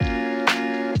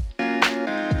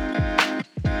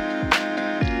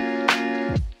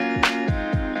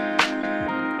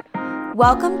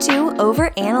Welcome to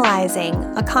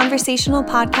Overanalyzing, a conversational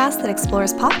podcast that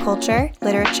explores pop culture,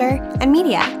 literature, and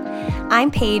media.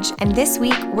 I'm Paige, and this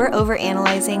week we're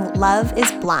overanalyzing Love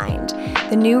is Blind,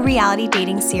 the new reality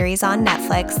dating series on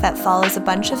Netflix that follows a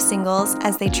bunch of singles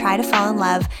as they try to fall in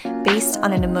love based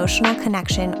on an emotional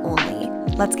connection only.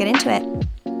 Let's get into it.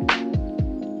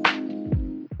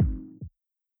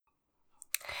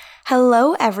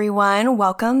 Hello, everyone.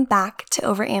 Welcome back to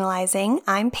Overanalyzing.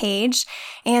 I'm Paige,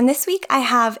 and this week I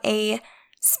have a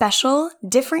special,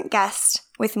 different guest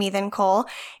with me than Cole.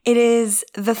 It is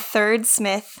the third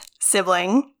Smith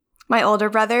sibling, my older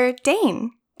brother,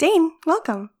 Dane. Dane,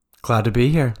 welcome. Glad to be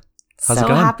here. How's it so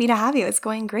going? Happy to have you. It's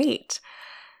going great.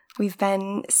 We've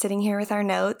been sitting here with our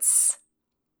notes,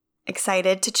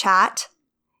 excited to chat,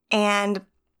 and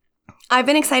I've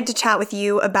been excited to chat with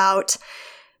you about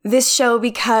this show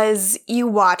because you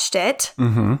watched it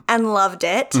and loved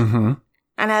it. And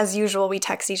as usual, we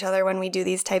text each other when we do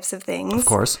these types of things. Of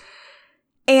course.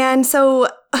 And so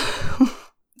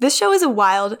this show is a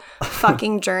wild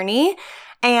fucking journey.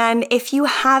 And if you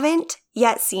haven't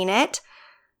yet seen it,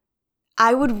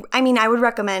 I would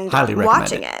recommend Highly recommend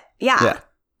watching it. Yeah.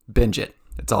 Binge it.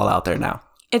 It's all out there now.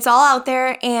 It's all out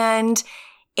there. And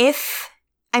if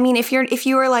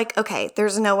you were like, okay,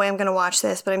 there's no way I'm going to watch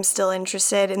this, but I'm still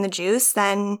interested in the juice,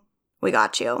 then we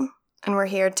got you. And we're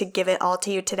here to give it all to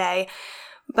you today.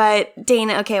 But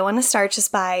Dana, okay, I want to start just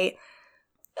by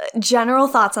general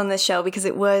thoughts on this show because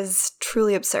it was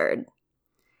truly absurd.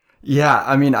 Yeah,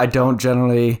 I mean, I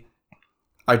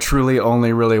truly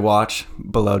only really watch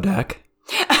Below Deck.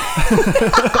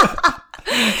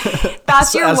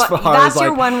 That's your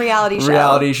one reality show.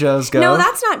 Reality shows go. No,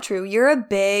 that's not true.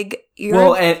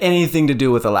 Anything to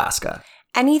do with Alaska.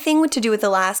 Anything to do with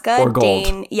Alaska. Or gold.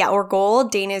 Dane, or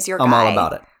gold. Dane is your guy. I'm all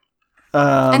about it.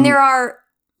 And there are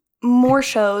more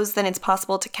shows than it's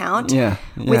possible to count. Yeah.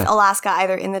 With Alaska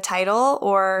either in the title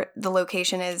or the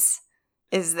location is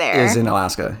there. Is in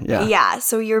Alaska, yeah. Yeah,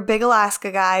 so you're a big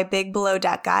Alaska guy, big Below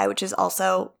Deck guy, which is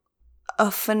also a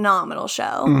phenomenal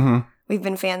show. Mm-hmm. We've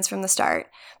been fans from the start.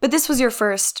 But this was your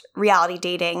first reality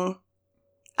dating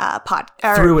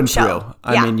through and show. through.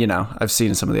 I mean, I've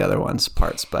seen some of the other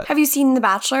parts, but have you seen The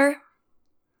Bachelor?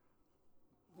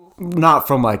 Not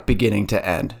from like beginning to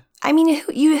end. I mean,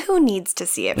 who needs to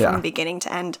see it from beginning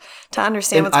to end to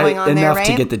understand what's going on there, right? Enough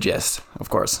to get the gist, of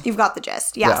course. You've got the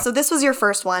gist. Yeah. So this was your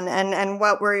first one, and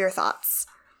what were your thoughts?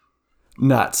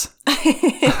 Nuts.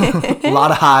 A lot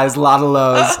of highs, a lot of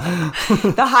lows.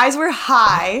 The highs were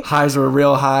high. Highs were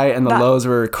real high, and the lows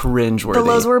were cringeworthy. The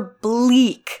lows were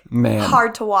bleak. Man.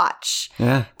 Hard to watch.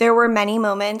 Yeah. There were many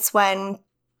moments when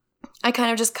I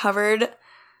kind of just covered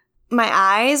my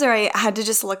eyes, or I had to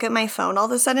just look at my phone all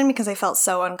of a sudden because I felt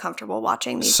so uncomfortable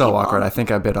watching these people. Awkward. I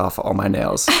think I bit off all my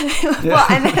nails. Well,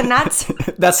 and that's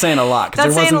that's saying a lot.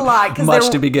 That's saying a lot because much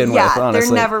to begin with. Honestly,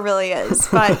 there never really is.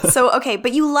 But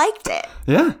but you liked it.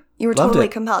 Yeah, you were totally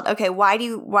compelled. Okay, why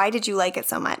did you like it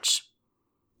so much?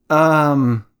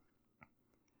 I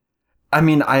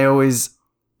mean,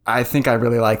 I think I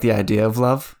really like the idea of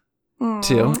love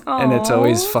too, and it's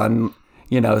always fun,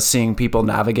 seeing people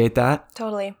navigate that.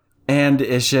 Totally. And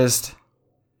it's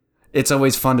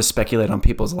always fun to speculate on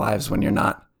people's lives when you're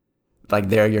not like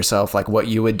there yourself, like what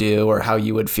you would do or how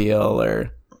you would feel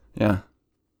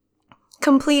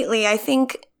Completely.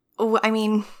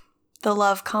 The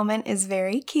love comment is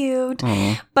very cute,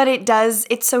 but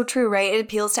it's so true, right? It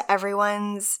appeals to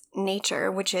everyone's nature,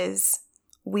 which is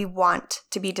we want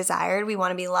to be desired, we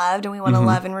want to be loved, and we want to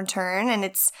love in return. And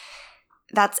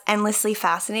that's endlessly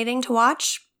fascinating to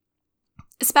watch.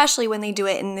 Especially when they do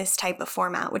it in this type of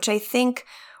format, which I think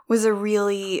was a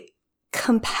really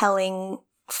compelling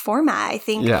format. I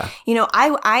think,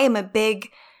 I am a big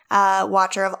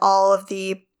watcher of all of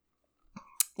the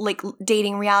like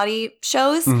dating reality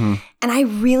shows. And I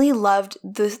really loved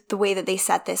the way that they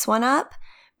set this one up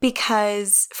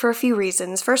because for a few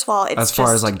reasons. First of all, it's as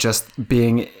far as like just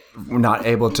being not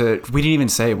able to, we didn't even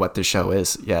say what the show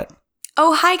is yet.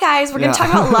 Oh, hi guys. We're going to talk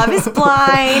about Love is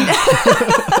Blind.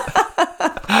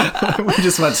 We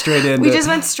just went straight in. Because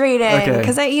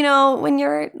when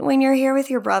you're here with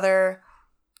your brother,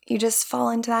 you just fall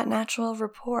into that natural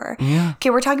rapport. Yeah. Okay,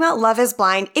 we're talking about Love is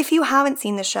Blind. If you haven't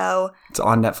seen the show, it's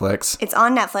on Netflix.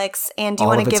 And do you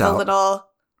want to give a little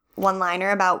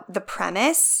one-liner about the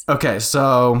premise? Okay,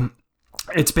 so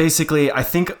it's basically, I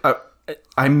think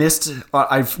I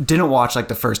didn't watch like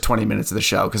the first 20 minutes of the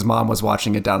show because Mom was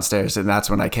watching it downstairs, and that's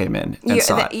when I came in and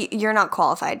saw it. You're not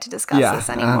qualified to discuss this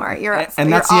anymore.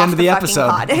 And that's the end of the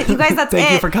episode. You guys, that's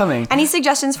Thank you for coming. Any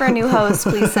suggestions for a new host,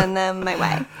 please send them my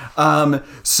way.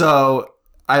 So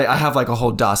I have like a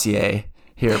whole dossier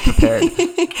here prepared.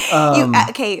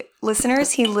 Okay,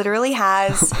 listeners, he literally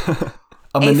has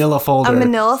a manila folder. A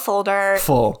manila folder.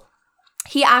 Full.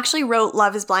 He actually wrote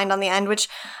Love is Blind on the end, which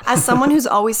as someone who's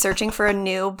always searching for a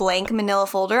new blank manila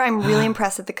folder, I'm really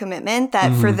impressed with the commitment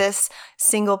that for this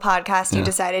single podcast you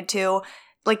decided to,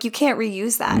 like, you can't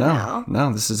reuse that now.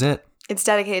 No, this is it. It's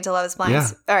dedicated to Love is Blind. Yeah.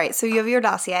 All right, so you have your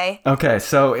dossier. Okay,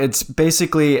 so it's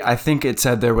basically, I think it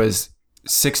said there was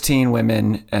 16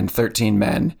 women and 13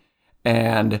 men,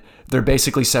 and they're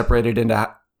basically separated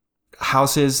into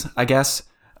houses, I guess,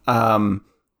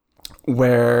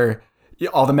 where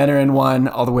all the men are in one,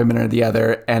 all the women are in the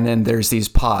other, and then there's these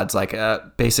pods, like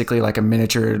basically like a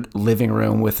miniature living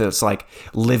room with this like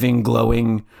living,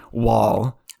 glowing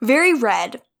wall. Very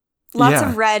red. Lots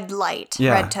of red light,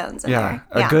 red tones in there.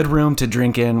 A good room to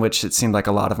drink in, which it seemed like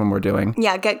a lot of them were doing.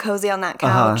 Yeah, get cozy on that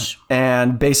couch.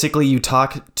 And basically you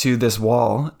talk to this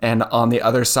wall, and on the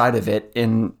other side of it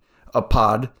in a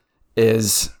pod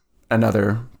is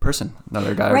another person,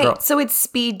 another guy or girl. So it's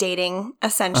speed dating,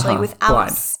 essentially,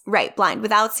 blind,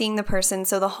 without seeing the person.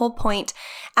 So the whole point,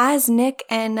 as Nick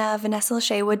and Vanessa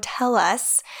Lachey would tell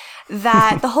us,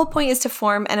 that the whole point is to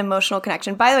form an emotional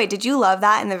connection. By the way, did you love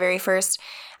that in the very first,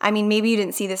 I mean, maybe you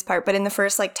didn't see this part, but in the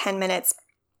first like 10 minutes,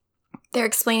 they're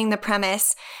explaining the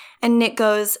premise, and Nick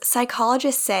goes,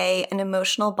 psychologists say an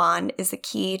emotional bond is the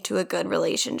key to a good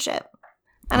relationship.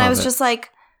 And I was just like,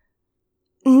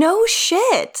 no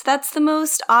shit. That's the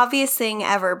most obvious thing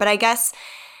ever. But I guess,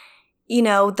 you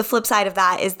know, the flip side of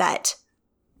that is that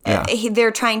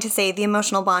they're trying to say the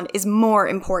emotional bond is more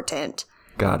important.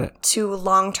 Got it. To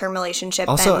long-term relationship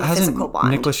also, than physical bond. Also,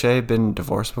 hasn't Nick Lachey been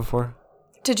divorced before?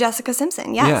 To Jessica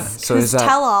Simpson, yes. Yeah, so is that...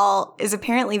 tell-all is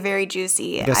apparently very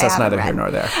juicy. I guess that's neither here nor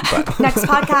there. But. Next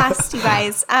podcast, you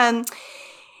guys.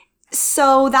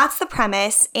 So that's the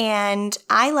premise, and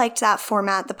I liked that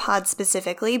format, the pod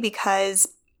specifically, because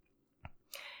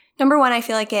number one, I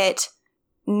feel like it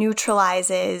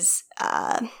neutralizes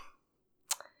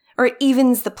or it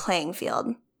evens the playing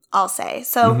field, I'll say.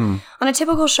 So on a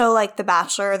typical show like The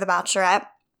Bachelor or The Bachelorette,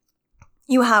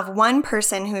 you have one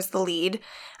person who's the lead,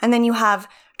 and then you have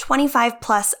 25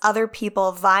 plus other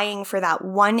people vying for that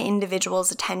one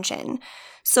individual's attention.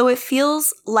 So it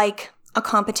feels like a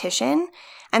competition,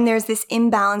 and there's this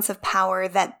imbalance of power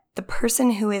that the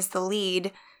person who is the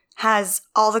lead has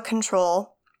all the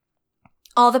control,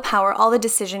 all the power, all the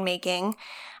decision making,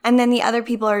 and then the other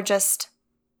people are just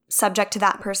subject to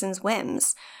that person's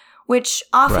whims, which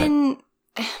often...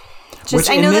 Right. Which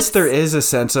in this there is a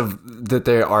sense of that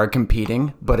they are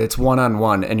competing, but it's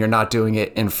one-on-one, and you're not doing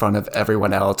it in front of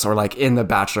everyone else, or like in The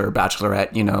Bachelor or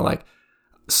Bachelorette, you know, like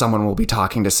someone will be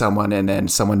talking to someone and then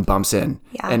someone bumps in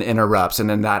and interrupts, and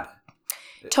then that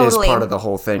is part of the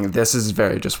whole thing. This is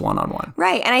very just one-on-one.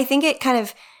 Right. And I think it kind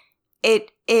of,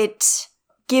 it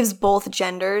gives both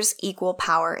genders equal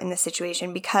power in the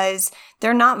situation, because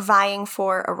they're not vying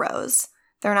for a rose.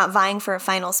 They're not vying for a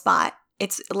final spot.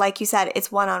 It's like you said,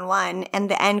 it's one-on-one, and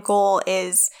the end goal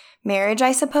is marriage,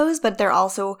 I suppose, but they're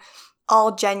also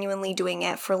all genuinely doing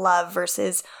it for love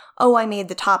versus, oh, I made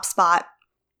the top spot.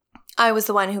 I was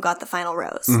the one who got the final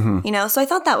rose, you know? So I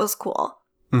thought that was cool.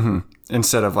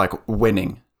 Instead of like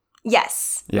winning.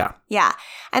 Yes. Yeah. Yeah.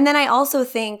 And then I also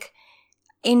think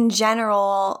in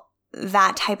general,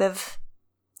 that type of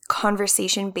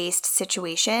conversation-based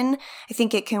situation, I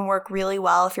think it can work really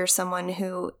well if you're someone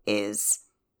who is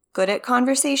good at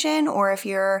conversation, or if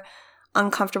you're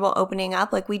uncomfortable opening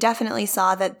up. Like, we definitely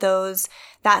saw that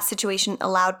that situation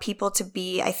allowed people to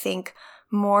be, I think,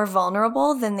 more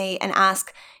vulnerable and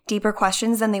ask deeper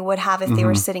questions than they would have if they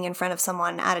were sitting in front of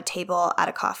someone at a table at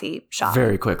a coffee shop.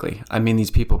 Very quickly. I mean,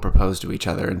 these people proposed to each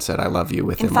other and said, I love you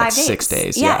within like 6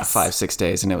 days. Yes. Yeah, 5-6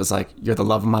 days. And it was like, you're the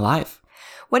love of my life.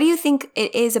 What do you think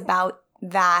it is about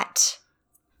that?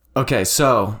 Okay,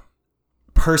 so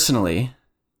personally,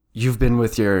 you've been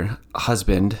with your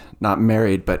husband, not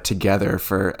married, but together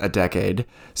for a decade.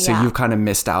 So you've kind of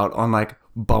missed out on like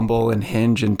Bumble and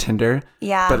Hinge and Tinder.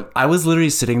 Yeah. But I was literally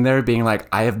sitting there being like,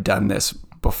 I have done this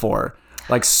before,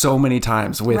 like so many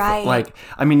times with like,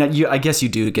 I mean, I guess you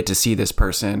do get to see this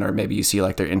person, or maybe you see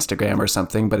like their Instagram or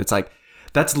something, but it's like,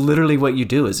 that's literally what you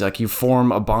do, is like you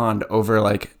form a bond over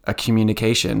like a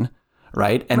communication.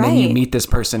 Right. And then you meet this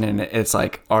person, and it's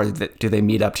like, do they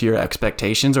meet up to your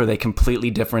expectations, or are they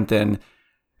completely different than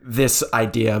this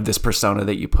idea of this persona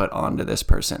that you put onto this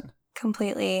person?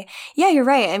 Completely. Yeah, you're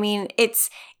right. I mean, it's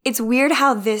weird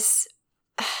how this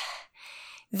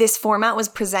format was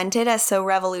presented as so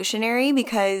revolutionary,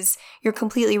 because you're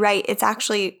completely right. It's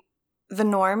actually the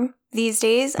norm these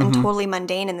days, and totally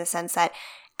mundane in the sense that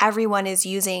everyone is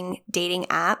using dating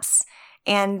apps,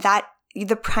 and that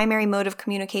the primary mode of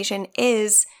communication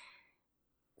is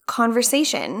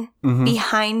conversation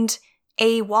behind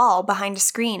a wall, behind a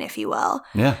screen, if you will.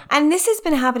 Yeah. And this has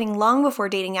been happening long before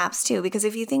dating apps too, because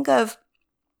if you think of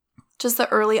just the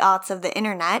early aughts of the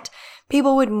internet,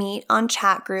 people would meet on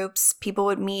chat groups, people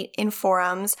would meet in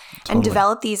forums and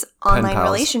develop these online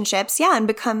relationships, and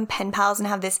become pen pals and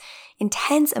have this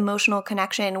intense emotional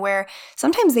connection where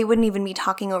sometimes they wouldn't even be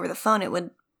talking over the phone. It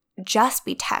would just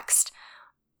be text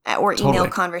or email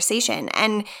conversation.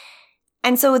 And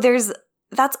so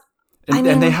that's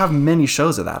and they have many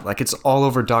shows of that. Like, it's all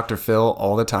over Dr. Phil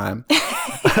all the time.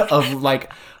 Of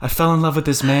like, I fell in love with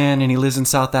this man and he lives in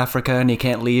South Africa and he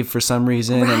can't leave for some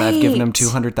reason, and I've given him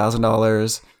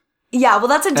 $200,000. Yeah, well,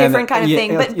 that's a different kind of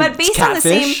thing. But based on the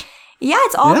same,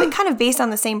 it's all been kind of based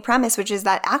on the same premise, which is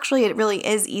that actually it really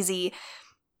is easy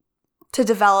to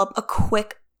develop a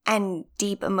quick and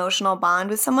deep emotional bond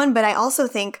with someone. But I also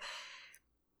think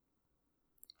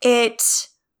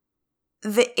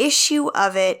the issue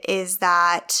of it is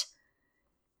that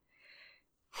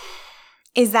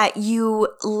you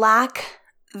lack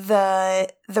the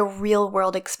real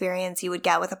world experience you would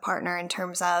get with a partner in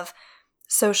terms of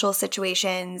social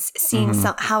situations, seeing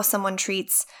how someone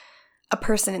treats a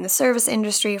person in the service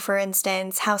industry, for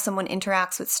instance, how someone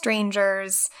interacts with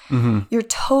strangers. You're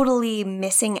totally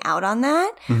missing out on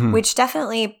that, which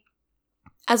definitely,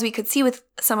 as we could see with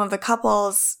some of the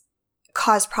couples,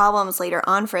 caused problems later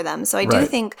on for them. So I do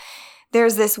think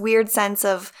there's this weird sense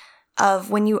of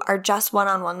when you are just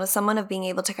one-on-one with someone, of being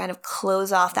able to kind of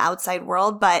close off the outside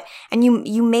world, and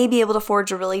you may be able to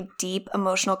forge a really deep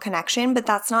emotional connection, but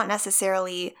that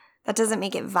doesn't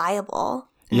make it viable.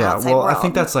 Yeah, well, I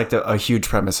think that's like a huge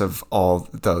premise of all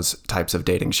those types of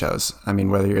dating shows. I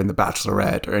mean, whether you're in The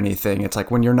Bachelorette or anything, it's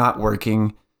like when you're not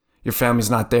working, your family's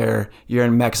not there, you're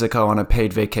in Mexico on a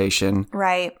paid vacation.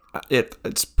 Right.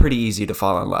 It's pretty easy to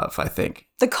fall in love, I think.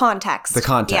 The context.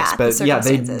 Yeah, but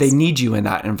they need you in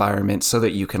that environment so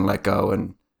that you can let go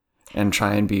and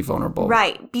try and be vulnerable.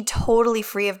 Right. Be totally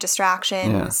free of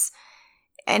distractions.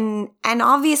 Yeah. And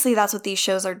obviously that's what these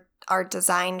shows are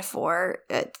designed for.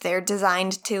 They're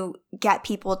designed to get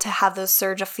people to have those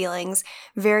surge of feelings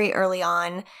very early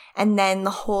on, and then the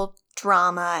whole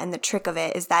drama and the trick of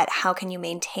it is that how can you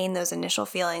maintain those initial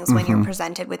feelings when you're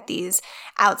presented with these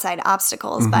outside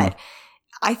obstacles. But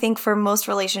I think for most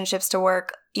relationships to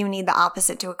work, you need the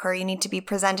opposite to occur. You need to be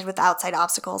presented with outside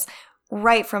obstacles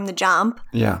right from the jump.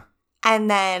 Yeah. And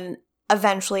then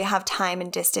eventually have time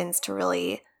and distance to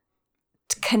really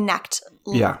connect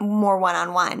more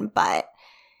one-on-one. But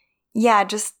yeah,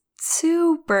 just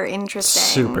super interesting.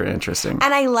 Super interesting.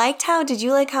 And I liked did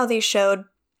you like how they showed,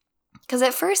 because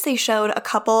at first they showed a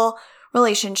couple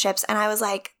relationships and I was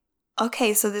like,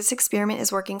 okay, so this experiment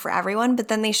is working for everyone. But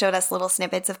then they showed us little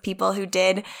snippets of people who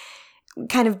did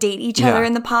kind of date each other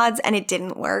in the pods and it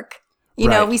didn't work. You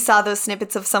know, we saw those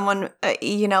snippets of someone,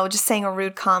 just saying a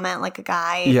rude comment like a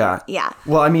guy. Yeah. Yeah.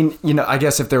 Well, I mean, I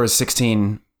guess if there was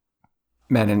 16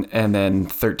 men and then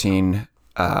 13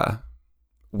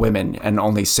 women and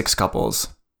only 6 couples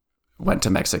went to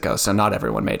Mexico. So not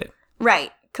everyone made it.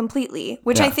 Right. Completely.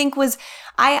 Which I think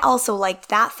I also liked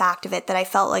that fact of it, that I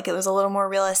felt like it was a little more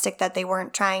realistic, that they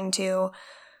weren't trying to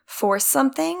force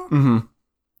something.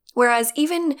 Whereas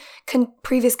even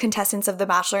previous contestants of The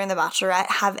Bachelor and The Bachelorette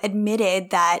have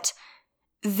admitted that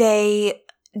they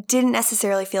didn't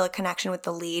necessarily feel a connection with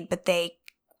the lead, but they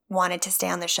wanted to stay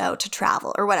on the show to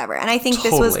travel or whatever. And I think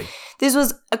this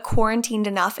was a quarantined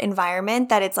enough environment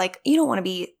that it's like, you don't want to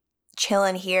be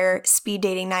chilling here, speed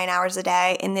dating 9 hours a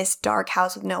day in this dark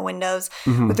house with no windows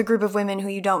with a group of women who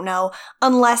you don't know,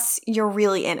 unless you're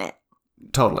really in it.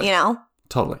 Totally.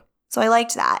 Totally. So I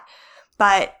liked that.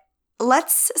 But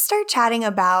let's start chatting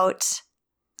about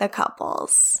the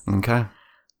couples.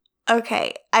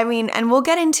 Okay. I mean, and we'll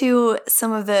get into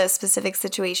some of the specific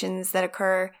situations that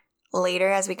occur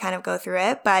later as we kind of go through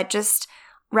it. But just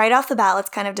right off the bat, let's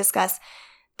kind of discuss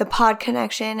the pod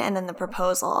connection and then the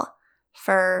proposal.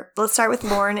 Let's start with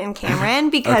Lauren and Cameron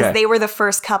because they were the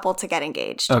first couple to get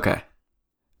engaged. Okay.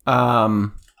 I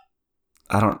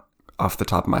don't, off the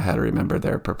top of my head, remember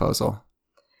their proposal.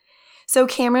 So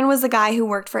Cameron was the guy who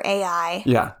worked for AI.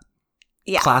 Yeah.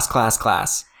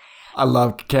 Class. I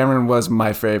loved Cameron. Was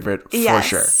my favorite for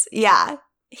sure. Yeah.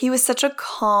 He was such a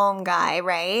calm guy,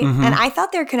 right? And I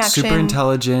thought their connection... Super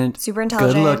intelligent.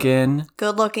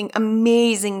 Good looking.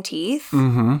 Amazing teeth.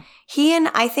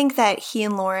 I think that he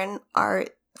and Lauren are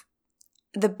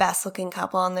the best looking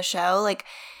couple on the show. Like,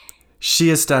 she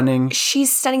is stunning.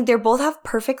 She's stunning. They both have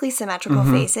perfectly symmetrical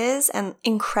faces and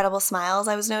incredible smiles,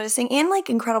 I was noticing. And like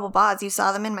incredible bods. You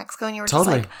saw them in Mexico and you were just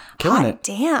like, killing it.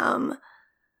 Damn.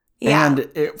 Yeah.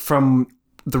 And from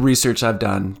the research I've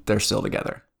done, they're still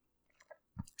together.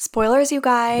 Spoilers, you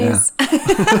guys.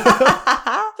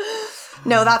 Yeah.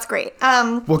 No, that's great.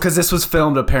 Well, because this was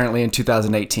filmed apparently in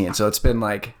 2018, so it's been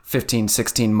like 15,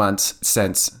 16 months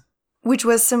since. Which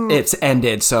was some... It's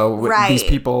ended, so these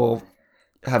people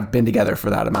have been together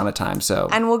for that amount of time, so...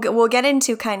 And we'll get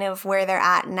into kind of where they're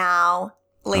at now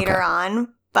later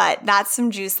on, but that's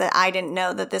some juice that I didn't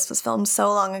know that this was filmed so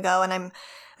long ago, and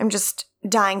I'm just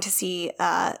dying to see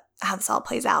how this all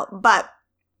plays out. But...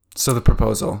 So the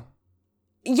proposal...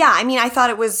 Yeah, I mean, I thought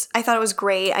it was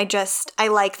great. I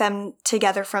like them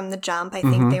together from the jump. I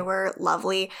think they were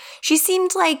lovely. She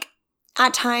seemed like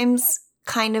at times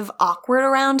kind of awkward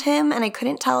around him, and I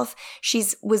couldn't tell if she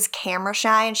was camera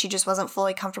shy and she just wasn't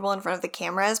fully comfortable in front of the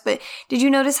cameras. But did you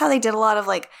notice how they did a lot of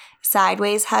like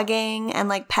sideways hugging and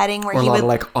like petting where or he a lot would of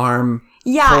like arm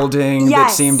holding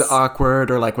that seemed awkward,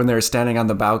 or like when they were standing on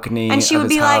the balcony and she of would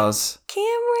his be house. like,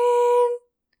 Cameron.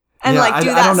 And do that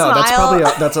I don't know. smile.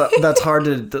 That's probably that's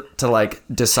hard to like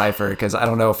decipher, because I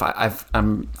don't know if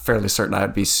I'm fairly certain I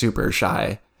would be super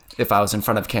shy if I was in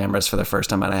front of cameras for the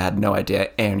first time and I had no idea,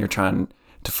 and you're trying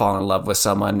to fall in love with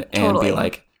someone and be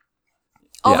like.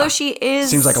 Although she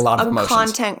is seems like a lot of emotions.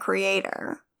 Content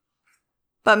creator,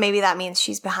 but maybe that means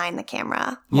she's behind the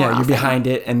camera. Yeah, you're behind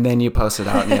it and then you post it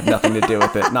out and you have nothing to do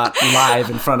with it, not live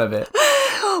in front of it.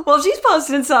 Well, she's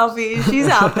posting selfies. She's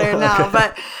out there now. Okay.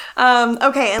 But,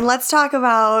 okay, and let's talk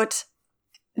about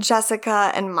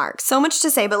Jessica and Mark. So much to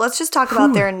say, but let's just talk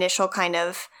about their initial kind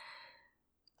of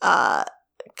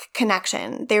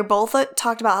connection. They both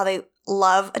talked about how they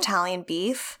love Italian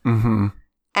beef. Mm-hmm.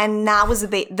 And that was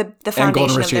the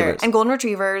foundation of their... And Golden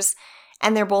Retrievers.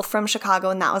 And they're both from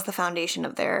Chicago, and that was the foundation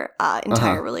of their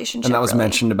entire relationship. And that was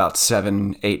mentioned about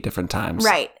 7-8 different times.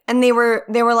 Right. And they were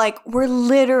like, we're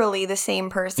literally the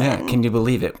same person. Yeah, can you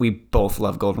believe it? We both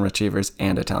love Golden Retrievers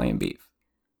and Italian beef.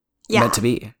 Yeah. Meant to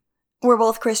be. We're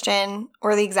both Christian,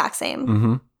 or the exact same.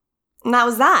 Mm-hmm. And that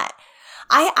was that.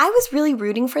 I was really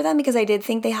rooting for them because I did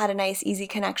think they had a nice, easy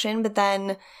connection, but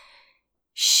then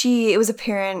it was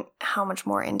apparent how much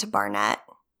more into Barnett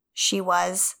she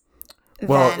was.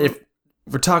 Well, if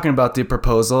we're talking about the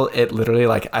proposal, it literally,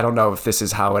 like, I don't know if this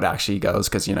is how it actually goes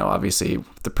because, you know, obviously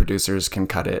the producers can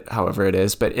cut it however it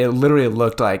is, but it literally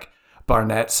looked like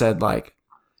Barnett said, like,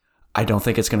 I don't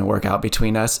think it's going to work out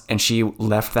between us. And she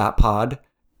left that pod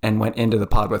and went into the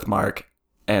pod with Mark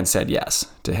and said yes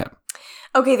to him.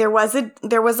 Okay, there was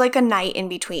like a night in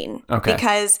between. Okay.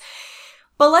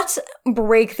 But let's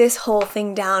break this whole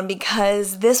thing down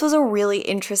because this was a really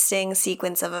interesting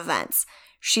sequence of events.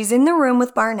 She's in the room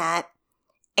with Barnett,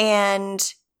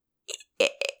 and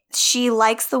she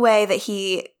likes the way that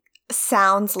he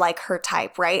sounds like her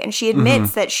type, right? And she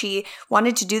admits that she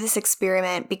wanted to do this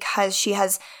experiment because she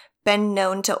has been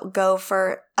known to go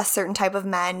for a certain type of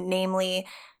men, namely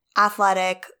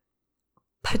athletic,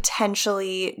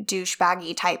 potentially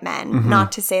douchebaggy type men. Mm-hmm.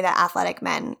 Not to say that athletic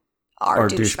men are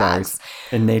douchebags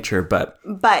in nature, but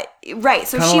right.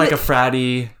 So kind of like a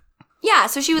fratty. Yeah,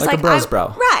 so she was like a bros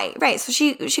bro. Right. So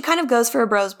she kind of goes for a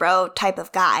bros bro type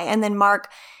of guy. And then Mark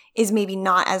is maybe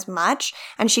not as much.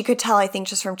 And she could tell, I think,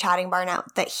 just from chatting Barnett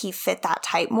that he fit that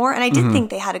type more. And I did think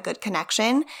they had a good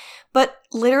connection. But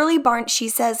literally, she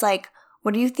says, like,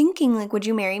 what are you thinking? Like, would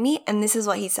you marry me? And this is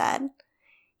what he said.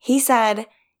 He said,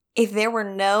 if there were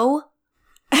no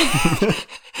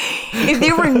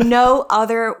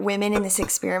other women in this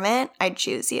experiment, I'd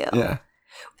choose you. Yeah.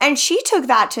 And she took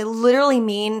that to literally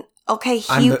mean, okay,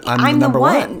 I'm the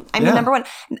one. I'm the number one.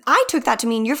 I took that to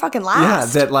mean you're fucking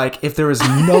last. Yeah, that like if there was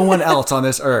no one else on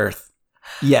this earth,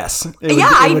 yes.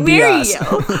 I'd marry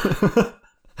you.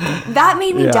 That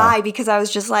made me die because I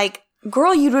was just like,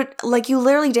 girl, you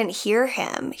literally didn't hear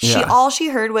him. All she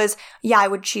heard was, yeah, I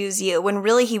would choose you. When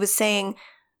really he was saying,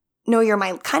 no, you're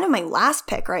my last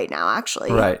pick right now,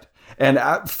 actually. Right. And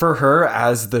for her,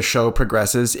 as the show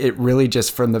progresses, it really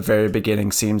just from the very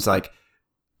beginning seems like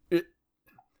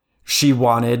she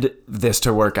wanted this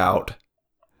to work out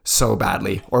so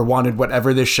badly, or wanted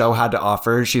whatever this show had to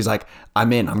offer. She's like,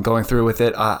 I'm in. I'm going through with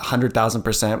it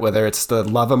 100,000%, whether it's the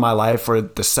love of my life or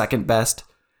the second best.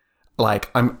 Like,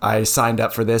 I signed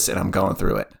up for this and I'm going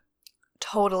through it.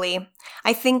 Totally.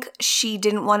 I think she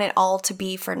didn't want it all to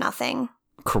be for nothing.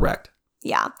 Correct.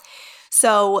 Yeah.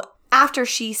 So after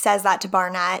she says that to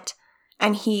Barnett,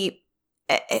 and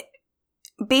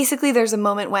basically there's a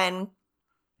moment when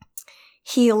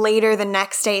he later the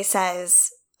next day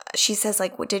she says,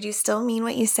 like, what, did you still mean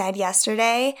what you said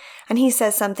yesterday? And he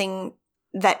says something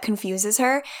that confuses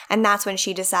her. And that's when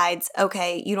she decides,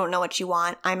 okay, you don't know what you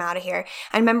want. I'm out of here.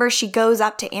 And remember, she goes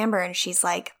up to Amber and she's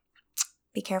like,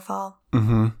 be careful.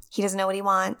 Mm-hmm. He doesn't know what he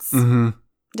wants. Mm-hmm.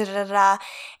 Da, da, da, da.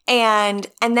 And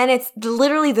then it's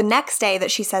literally the next day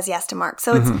that she says yes to Mark.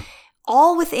 So it's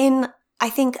all within, I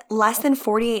think, less than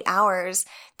 48 hours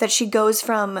that she goes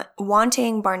from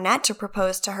wanting Barnett to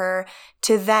propose to her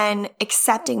to then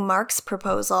accepting Mark's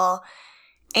proposal.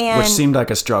 And which seemed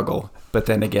like a struggle. But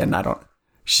then again,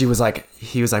 he was like,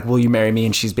 will you marry me?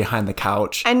 And she's behind the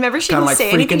couch. And remember, she kinda didn't like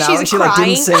say freaking anything. out. She's And she crying. like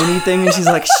didn't say anything. And she's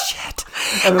like, shit.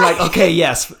 And I'm like, okay,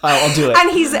 yes, I'll do it.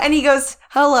 And he goes,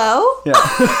 hello? Yeah.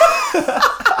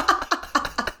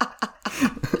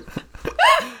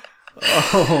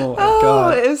 Oh my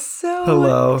God. It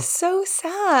was so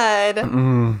sad.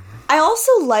 I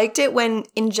also liked it when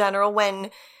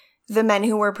the men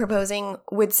who were proposing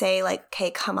would say like,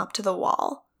 okay, come up to the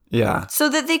wall. Yeah. So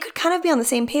that they could kind of be on the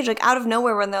same page, like out of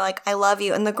nowhere when they're like, I love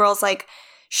you. And the girl's like,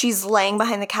 she's laying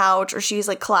behind the couch or she's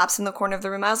like collapsed in the corner of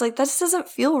the room. I was like, that just doesn't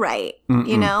feel right,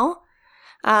 you know?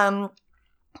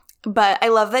 But I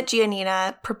love that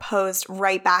Giannina proposed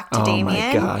right back to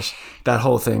Damien. Oh my gosh. That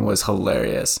whole thing was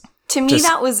hilarious. To me,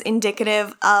 that was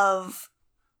indicative of,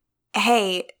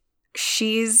 hey,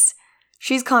 she's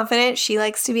confident. She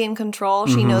likes to be in control.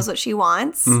 She knows what she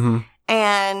wants.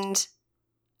 And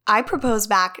I proposed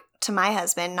back to my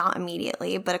husband, not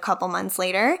immediately, but a couple months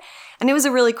later. And it was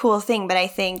a really cool thing. But I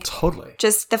think totally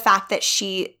just the fact that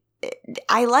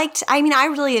I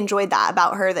really enjoyed that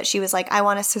about her, that she was like, I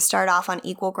want us to start off on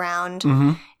equal ground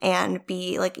and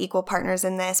be like equal partners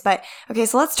in this. But okay,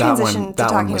 so let's transition to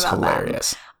talking about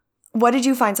hilarious. that. What did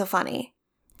you find so funny?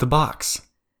 The box.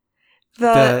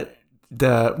 The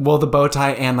bow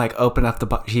tie and like open up the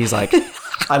box. He's like,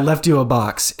 I left you a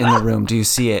box in the room. Do you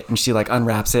see it? And she like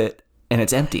unwraps it and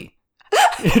it's empty.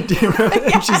 And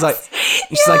she's like,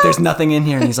 there's nothing in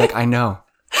here. And he's like, I know,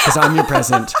 because I'm your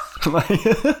present.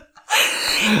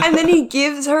 And then he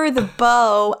gives her the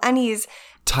bow and he's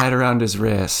tied around his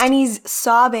wrist. And he's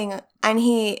sobbing and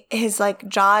his like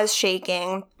jaw is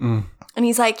shaking. And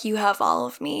he's like, you have all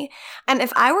of me. And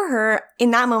if I were her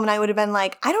in that moment, I would have been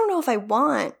like, I don't know if I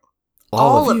want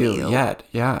all of you yet.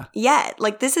 Yeah. Yet.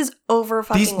 Like, this is over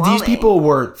fucking These people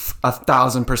were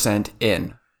 1,000%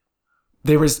 in.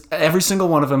 Every single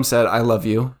one of them said, I love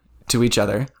you to each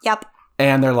other. Yep.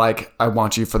 And they're like, I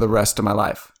want you for the rest of my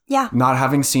life. Yeah. Not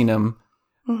having seen him.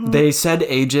 They said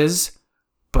ages,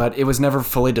 but it was never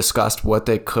fully discussed what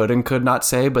they could and could not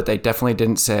say. But they definitely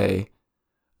didn't say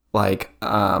like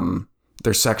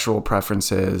their sexual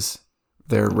preferences,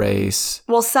 their race.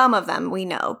 Well, some of them we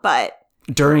know, but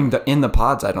in the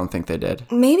pods, I don't think they did.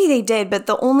 Maybe they did, but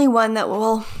the only one that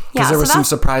because there were some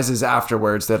surprises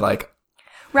afterwards that like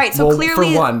right. So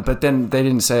clearly for one, but then they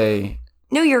didn't say.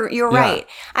 No, you're right,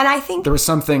 and I think there were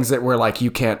some things that were like,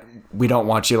 we don't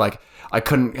want you. Like I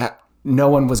couldn't. No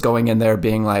one was going in there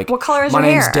being like, what color is my your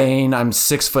hair? name's Dane. I'm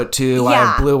 6'2". I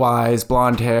have blue eyes,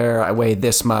 blonde hair. I weigh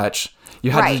this much. You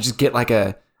had to just get like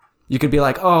you could be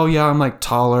like, oh yeah, I'm like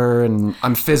taller and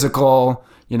I'm physical.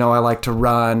 You know, I like to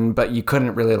run, but you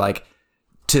couldn't really like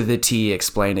to the T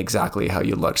explain exactly how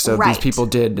you looked. So these people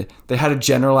they had a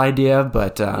general idea,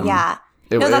 but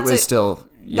it was still.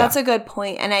 Yeah. That's a good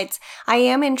point. And I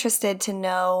am interested to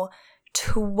know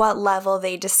to what level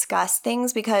they discuss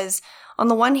things, because on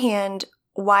the one hand,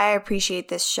 why I appreciate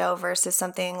this show versus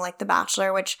something like The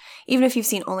Bachelor, which even if you've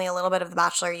seen only a little bit of The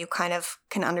Bachelor, you kind of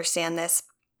can understand this.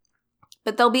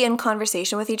 But they'll be in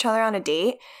conversation with each other on a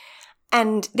date,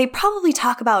 and they probably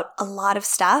talk about a lot of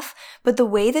stuff, but the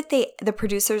way that the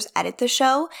producers edit the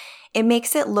show, it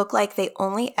makes it look like they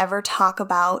only ever talk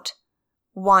about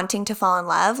wanting to fall in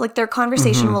love. Like their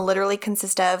conversation will literally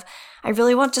consist of, I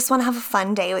really just want to have a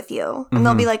fun day with you. And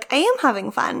they'll be like, I am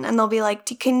having fun. And they'll be like,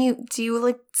 do you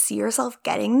like see yourself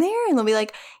getting there? And they'll be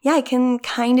like, yeah, I can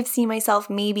kind of see myself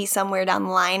maybe somewhere down the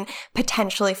line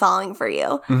potentially falling for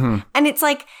you. And it's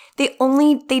like they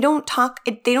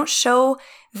don't show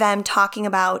them talking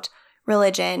about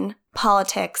religion,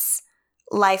 politics,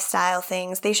 lifestyle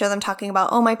things. They show them talking about,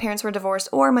 oh, my parents were divorced,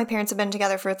 or my parents have been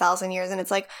together for 1,000 years. And it's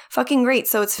like, fucking great.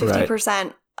 So it's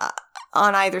 50%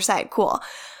 on either side. Cool.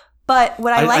 But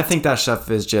what I think that stuff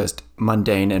is just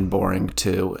mundane and boring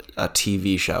to a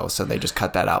TV show. So they just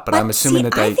cut that out. But I'm assuming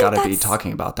that they got to be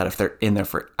talking about that if they're in there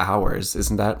for hours.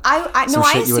 Isn't that? I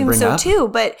assume so too.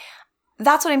 But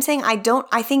that's what I'm saying.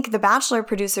 I think the Bachelor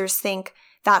producers think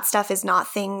that stuff is not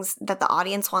things that the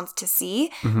audience wants to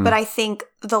see. But I think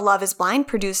the Love is Blind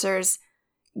producers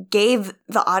gave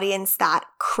the audience that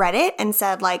credit and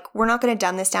said, like, we're not going to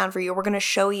dumb this down for you. We're going to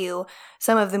show you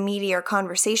some of the meatier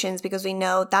conversations because we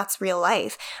know that's real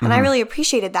life. And I really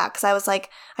appreciated that because I was like,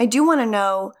 I do want to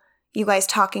know you guys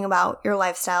talking about your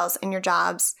lifestyles and your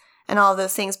jobs and all of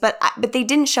those things. But they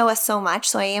didn't show us so much.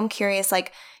 So I am curious,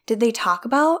 like, did they talk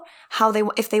about how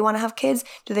if they want to have kids,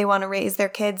 do they want to raise their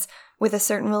kids with a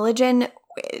certain religion?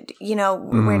 You know,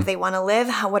 where do they want to live?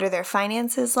 What are their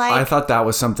finances like? I thought that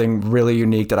was something really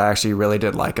unique that I actually really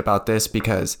did like about this,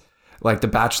 because like The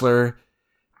Bachelor,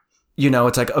 you know,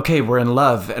 it's like, okay, we're in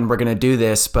love and we're going to do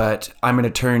this, but I'm an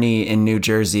attorney in New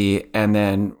Jersey, and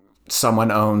then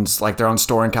someone owns like their own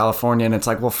store in California, and it's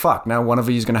like, well, fuck, now one of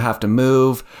you is going to have to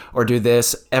move or do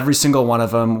this. Every single one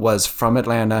of them was from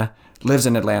Atlanta, lives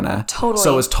in Atlanta. Totally.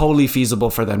 So it's totally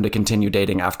feasible for them to continue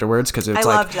dating afterwards, because it's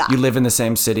like you live in the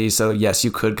same city. So yes,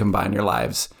 you could combine your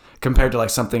lives, compared to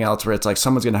like something else where it's like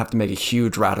someone's going to have to make a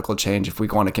huge radical change if we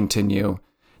want to continue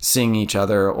seeing each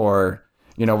other, or,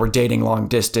 you know, we're dating long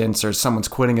distance, or someone's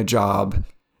quitting a job,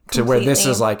 to where this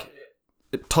is like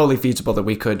totally feasible that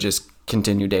we could just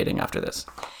continue dating after this.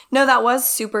 No, that was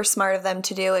super smart of them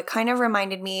to do. It kind of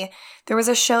reminded me, there was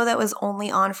a show that was only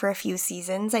on for a few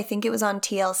seasons. I think it was on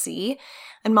TLC,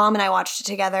 and Mom and I watched it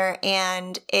together,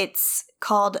 and it's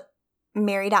called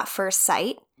Married at First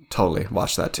Sight. Totally.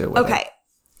 Watched that too. Okay.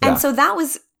 And so that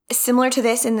was similar to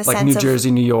this in the like sense New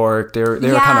Jersey, New York. They were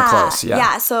kind of close. Yeah.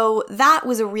 Yeah. So that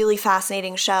was a really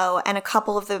fascinating show. And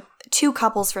two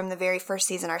couples from the very first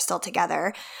season are still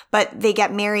together, but they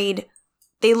get married.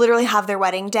 They literally have their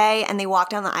wedding day and they walk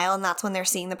down the aisle, and that's when they're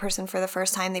seeing the person for the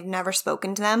first time. They've never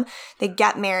spoken to them. They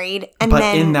get married.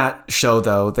 But in that show,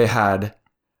 though, they had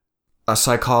a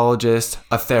psychologist,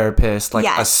 a therapist, like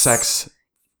a sex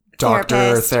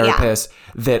doctor, therapist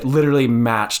that literally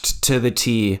matched to the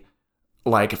T,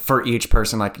 like for each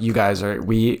person. Like, you guys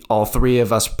all three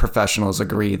of us professionals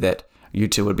agree that you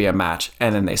two would be a match,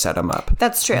 and then they set them up.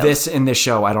 That's true. In this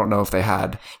show, I don't know if they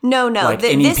had like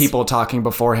any people talking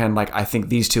beforehand, like, I think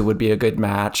these two would be a good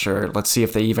match, or let's see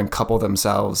if they even couple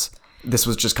themselves. This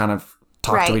was just kind of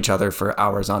talk to each other for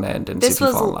hours on end and see if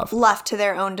you fall in love. This was left to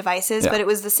their own devices, but it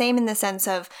was the same in the sense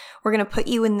of, we're going to put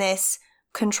you in this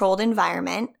controlled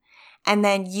environment, and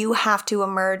then you have to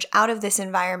emerge out of this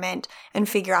environment and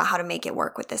figure out how to make it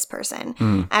work with this person.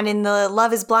 And in the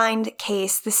Love is Blind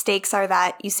case, the stakes are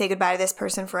that you say goodbye to this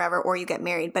person forever or you get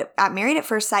married. But at Married at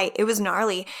First Sight, it was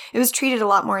gnarly. It was treated a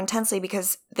lot more intensely,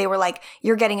 because they were like,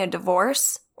 you're getting a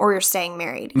divorce or you're staying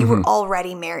married. You were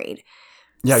already married.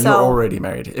 Yeah, you're already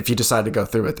married if you decide to go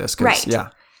through with this. Right.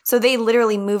 Yeah. So they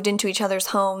literally moved into each other's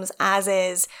homes as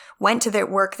is, went to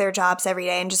their jobs every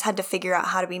day, and just had to figure out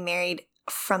how to be married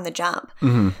from the jump.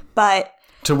 But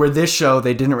to where this show,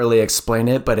 they didn't really explain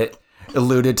it, but it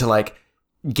alluded to like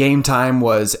game time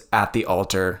was at the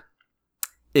altar.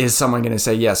 Is someone going to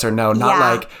say yes or no? Not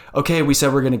like, okay, we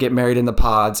said we're going to get married in the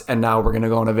pods, and now we're going to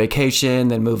go on a vacation,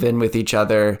 then move in with each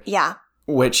other. Yeah.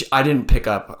 Which I didn't pick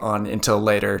up on until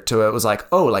later. It was like,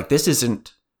 oh, like this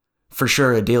isn't for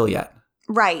sure a deal yet.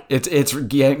 Right. It's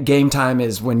game time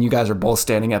is when you guys are both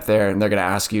standing up there and they're going to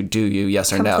ask you, do you,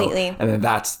 yes or Completely. no? And then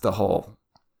that's the whole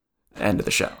end of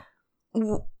the show.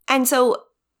 And so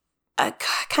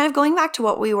kind of going back to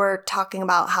what we were talking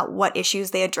about, what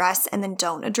issues they address and then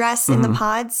don't address in the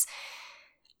pods,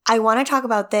 I want to talk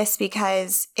about this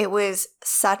because it was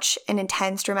such an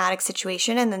intense, dramatic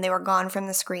situation, and then they were gone from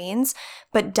the screens.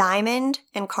 But Diamond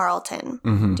and Carlton,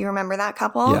 do you remember that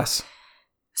couple? Yes.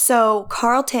 So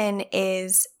Carlton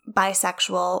is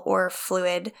bisexual or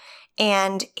fluid,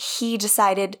 and he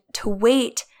decided to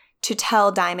wait to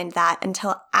tell Diamond that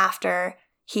until after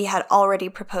he had already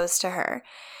proposed to her.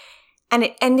 And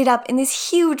it ended up in this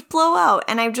huge blowout.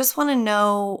 And I just want to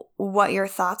know what your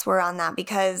thoughts were on that,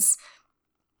 because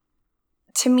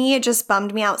to me, it just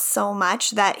bummed me out so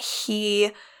much that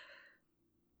he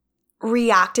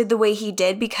reacted the way he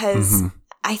did, because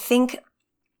I think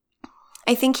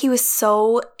he was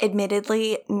so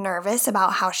admittedly nervous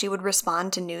about how she would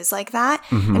respond to news like that.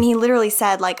 And he literally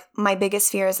said, like, my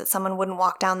biggest fear is that someone wouldn't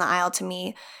walk down the aisle to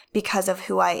me because of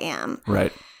who I am.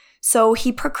 Right. So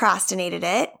he procrastinated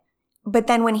it. But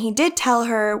then when he did tell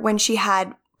her, when she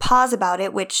had pause about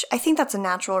it, which I think that's a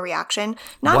natural reaction.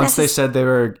 Once they said they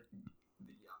were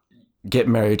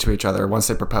getting married to each other, once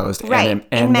they proposed, right,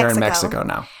 and they're in Mexico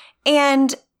now.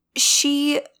 And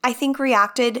she, I think,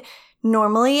 reacted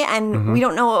normally, and we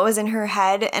don't know what was in her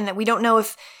head, and we don't know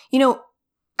if,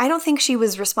 I don't think she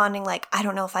was responding like, I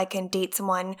don't know if I can date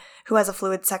someone who has a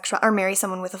fluid or marry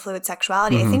someone with a fluid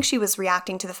sexuality. I think she was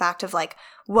reacting to the fact of like,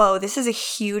 whoa, this is a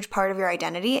huge part of your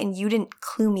identity, and you didn't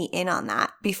clue me in on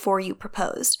that before you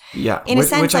proposed. Yeah,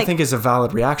 which I think is a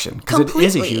valid reaction, because it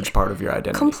is a huge part of your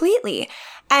identity. Completely.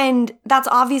 And that's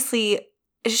obviously,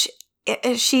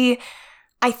 she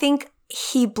I think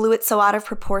he blew it so out of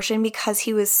proportion because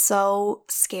he was so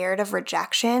scared of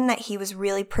rejection that he was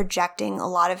really projecting a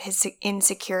lot of his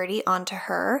insecurity onto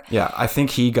her. Yeah, I think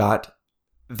he got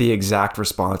the exact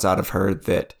response out of her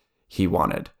that he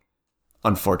wanted.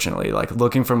 Unfortunately, like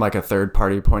looking from like a third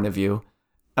party point of view,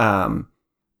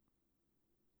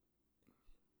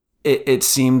 it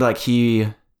seemed like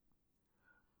he,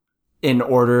 in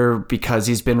order, because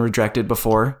he's been rejected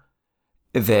before,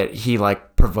 that he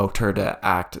like provoked her to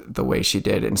act the way she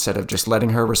did instead of just letting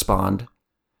her respond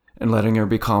and letting her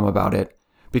be calm about it,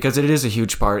 because it is a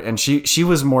huge part. And she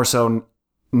was more so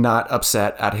not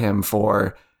upset at him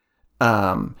for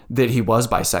that he was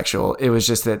bisexual. It was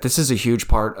just that this is a huge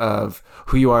part of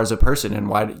who you are as a person, and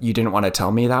why you didn't want to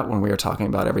tell me that when we were talking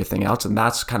about everything else. And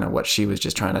that's kind of what she was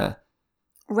just trying to,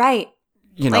 right,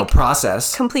 like,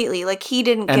 process completely. Like he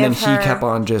didn't, and then he kept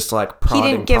on just like prodding,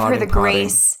 he didn't give her the prodding.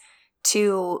 grace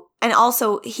to, and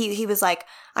also he was like,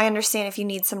 I understand if you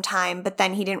need some time, but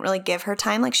then he didn't really give her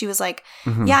time. Like she was like,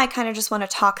 yeah, I kind of just want to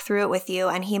talk through it with you.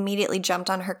 And he immediately jumped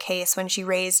on her case when she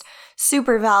raised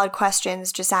super valid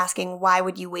questions, just asking, why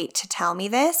would you wait to tell me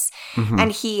this?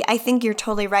 And I think you're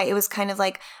totally right. It was kind of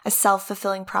like a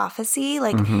self-fulfilling prophecy.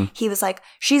 Like he was like,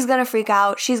 she's going to freak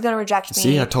out. She's going to reject me.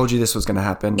 See, I told you this was going to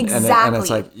happen. Exactly. And it's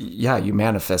like, yeah, you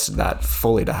manifested that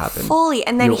fully to happen. Fully.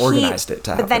 And then you organized it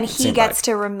to happen. But then he gets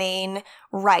to remain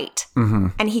right.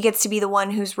 And he gets to be the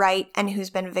one who's right and who's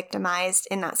been victimized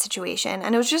in that situation.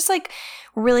 And it was just like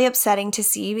really upsetting to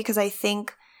see, because I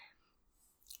think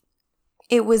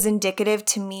it was indicative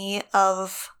to me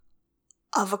of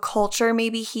a culture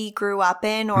maybe he grew up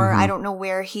in, or I don't know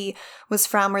where he was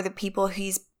from, or the people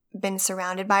he's been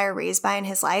surrounded by or raised by in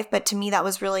his life. But to me, that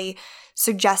was really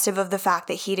suggestive of the fact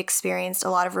that he'd experienced a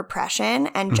lot of repression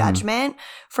and judgment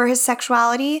for his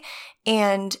sexuality.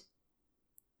 And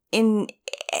then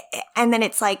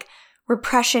it's like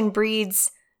repression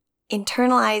breeds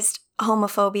internalized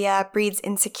homophobia, breeds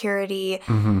insecurity,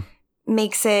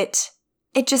 makes it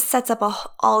just sets up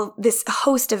all this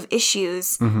host of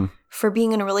issues for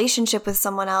being in a relationship with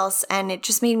someone else. And it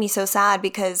just made me so sad,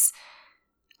 because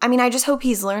I mean, I just hope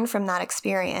he's learned from that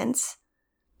experience.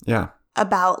 Yeah.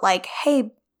 About like,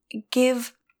 hey,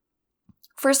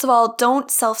 first of all,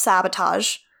 don't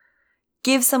self-sabotage.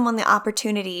 Give someone the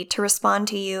opportunity to respond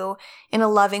to you in a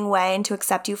loving way and to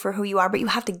accept you for who you are, but you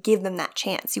have to give them that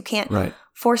chance. You can't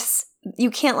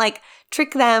you can't like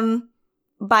trick them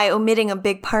by omitting a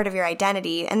big part of your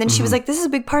identity. And then she was like, this is a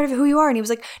big part of who you are. And he was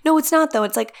like, no, it's not though.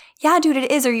 It's like, yeah, dude,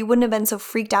 it is, or you wouldn't have been so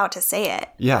freaked out to say it.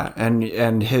 Yeah.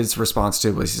 And his response to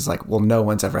it was, he's like, well, no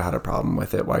one's ever had a problem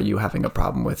with it. Why are you having a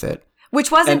problem with it? Which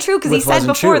wasn't true, because he said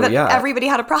before that everybody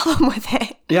had a problem with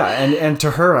it. Yeah, and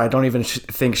to her, I don't even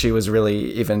think she was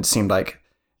really even seemed like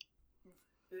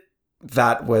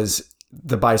that was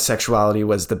the bisexuality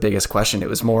was the biggest question. It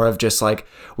was more of just like,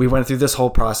 we went through this whole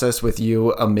process with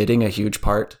you omitting a huge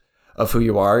part of who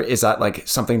you are. Is that like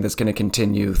something that's going to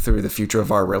continue through the future of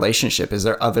our relationship? Is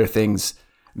there other things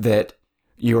that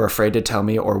you're afraid to tell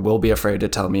me or will be afraid to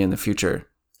tell me in the future?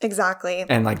 Exactly.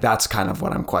 And like, that's kind of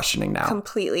what I'm questioning now.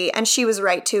 Completely. And she was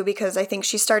right too, because I think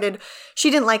she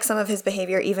didn't like some of his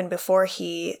behavior even before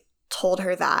he told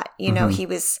her that, you know, he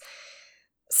was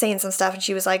saying some stuff and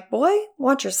she was like, boy,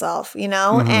 watch yourself, you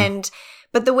know?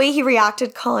 But the way he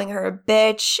reacted, calling her a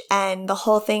bitch and the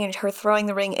whole thing and her throwing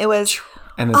the ring, it was.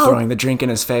 And then throwing the drink in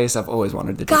his face. I've always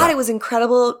wanted to do that. God, it was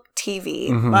incredible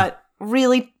TV, but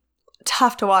really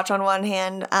tough to watch on one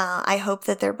hand. I hope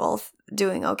that they're both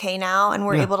doing okay now, and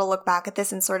we're able to look back at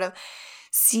this and sort of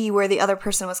see where the other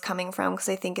person was coming from, because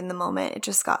I think in the moment it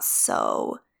just got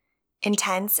so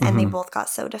intense and they both got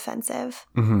so defensive.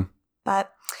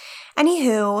 But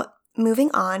anywho,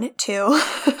 moving on to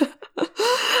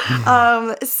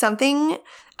something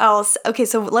else. Okay,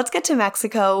 so let's get to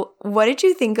Mexico. What did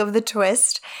you think of the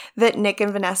twist that Nick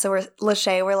and Vanessa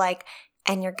Lachey were like,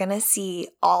 and you're gonna see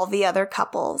all the other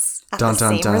couples at the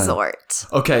same resort?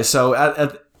 Okay, so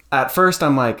at first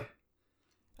I'm like,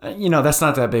 you know, that's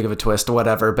not that big of a twist or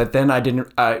whatever. But then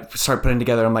I start putting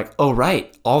together, I'm like, oh,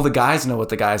 right. All the guys know what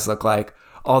the guys look like.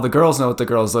 All the girls know what the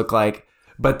girls look like.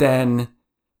 But then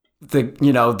the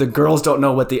girls don't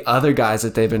know what the other guys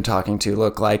that they've been talking to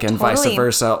look like, and vice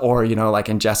versa. Or, you know, like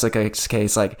in Jessica's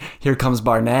case, like, here comes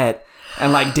Barnett.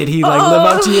 And like, did he like live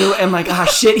up to you? And like, ah,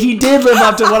 shit, he did live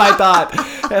up to what I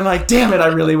thought. And like, damn it, I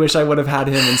really wish I would have had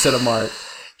him instead of Mark.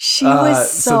 She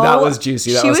was so that was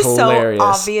juicy. That was hilarious. So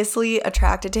obviously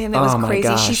attracted to him. It was crazy.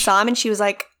 Gosh. She saw him and she was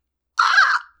like,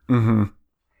 ah!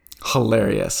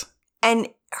 Hilarious. And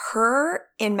her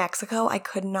in Mexico, I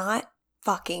could not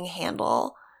fucking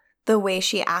handle the way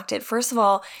she acted. First of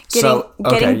all,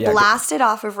 getting blasted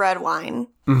off of red wine.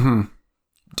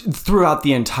 throughout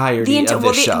the entirety of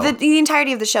the show. The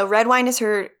entirety of the show. Red wine is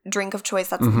her drink of choice.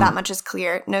 That's that much is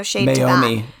clear. No shade to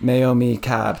that. Mayomi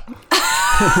Cab.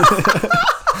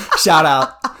 Shout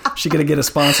out. She's gonna get a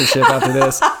sponsorship after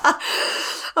this.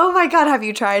 Oh my God, have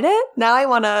you tried it? Now I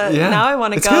wanna. Yeah, now I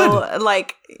wanna go. Good.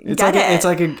 Like it's get like it. It's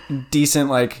like a decent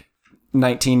like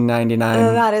 $19.99.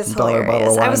 That is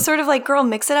hilarious. I was sort of like, girl,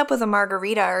 mix it up with a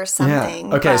margarita or something.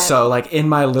 Yeah. Okay, so like in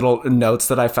my little notes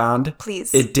that I found,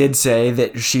 please, it did say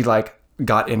that she like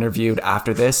got interviewed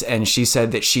after this, and she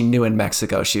said that she knew in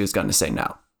Mexico she was going to say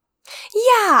no.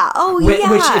 Yeah. Oh, yeah.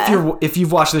 Which, if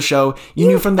you've watched the show, you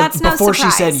knew from before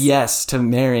she said yes to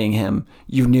marrying him,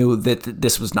 you knew that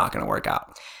this was not going to work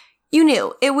out. You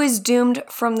knew it was doomed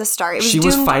from the start. She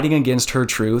was fighting against her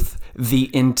truth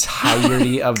the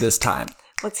entirety of this time.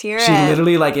 Let's hear it. She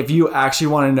literally, like, if you actually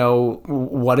want to know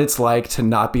what it's like to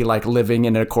not be like living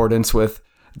in accordance with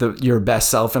your best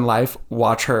self in life,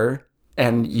 watch her,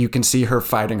 and you can see her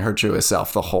fighting her truest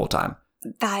self the whole time.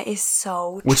 That is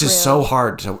so Which true. is so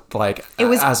hard to like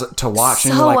to watch. So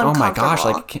and you're like, oh my gosh,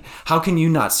 like how can you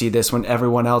not see this when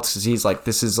everyone else sees like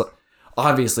this is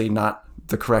obviously not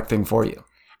the correct thing for you.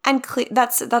 And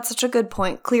that's such a good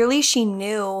point. Clearly she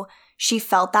knew she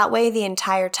felt that way the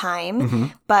entire time. Mm-hmm.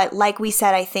 But like we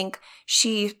said, I think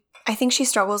she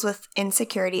struggles with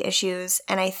insecurity issues,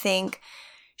 and I think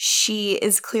she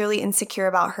is clearly insecure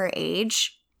about her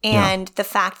age and the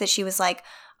fact that she was like,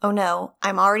 oh no,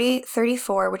 I'm already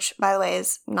 34, which by the way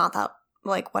is not that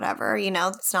like whatever,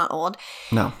 it's not old.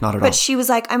 No, not at all. But she was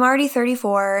like, I'm already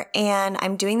 34 and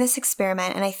I'm doing this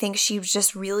experiment. And I think she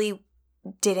just really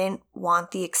didn't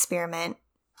want the experiment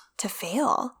to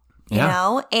fail, you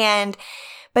know?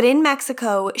 But in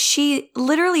Mexico, she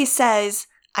literally says,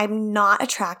 I'm not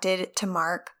attracted to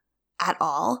Mark at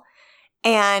all.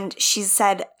 And she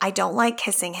said, I don't like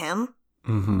kissing him.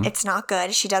 Mm-hmm. It's not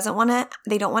good. She doesn't want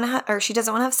to, she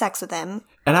doesn't want to have sex with him.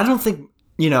 And I don't think,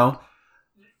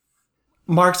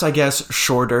 Mark's, I guess,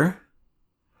 shorter,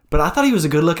 but I thought he was a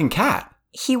good looking cat.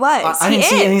 He was. I didn't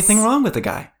see anything wrong with the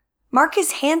guy. Mark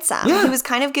is handsome. Yeah. He was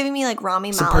kind of giving me like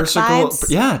Rami Malek vibes.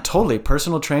 Yeah, totally.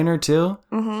 Personal trainer too.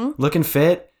 Mm-hmm. Looking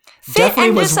fit.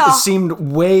 Definitely seemed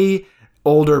way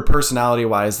older personality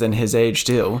wise than his age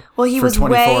too. Well, he was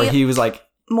 24. He was like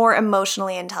more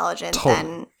emotionally intelligent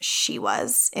than she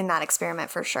was in that experiment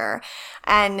for sure.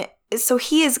 And so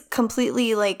he is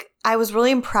completely like, I was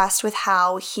really impressed with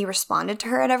how he responded to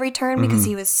her at every turn because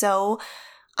he was so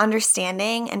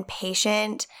understanding and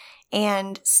patient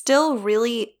and still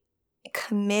really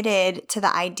committed to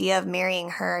the idea of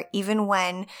marrying her, even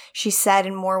when she said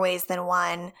in more ways than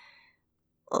one,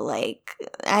 like,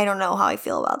 I don't know how I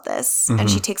feel about this. And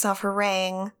she takes off her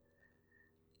ring.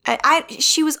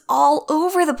 She was all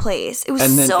over the place. It was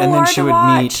hard to watch. And then she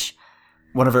would meet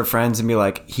one of her friends and be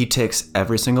like, he ticks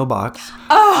every single box.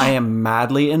 Oh, I am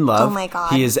madly in love. Oh my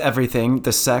God. He is everything.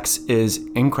 The sex is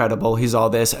incredible. He's all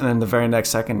this. And then the very next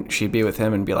second, she'd be with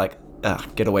him and be like, ugh,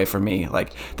 get away from me.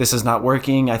 Like, this is not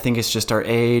working. I think it's just our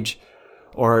age.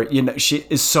 Or,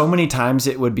 so many times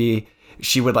it would be,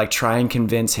 she would like try and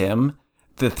convince him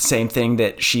the same thing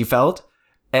that she felt.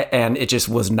 And it just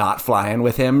was not flying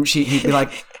with him. He'd be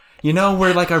like,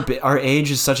 we're like our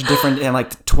age is such a different, and like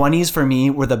the 20s for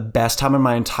me were the best time of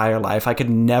my entire life. I could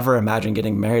never imagine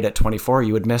getting married at 24.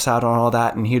 You would miss out on all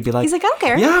that. And he'd be like, he's like, I don't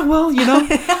care. Yeah, well,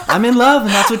 I'm in love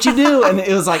and that's what you do. And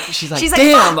it was like, she's like,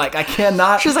 damn, like I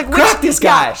cannot crack this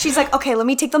guy. Yeah. She's like, okay, let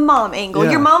me take the mom angle.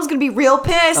 Yeah. Your mom's going to be real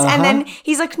pissed. And then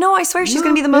he's like, no, I swear she's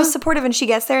going to be the most supportive. And she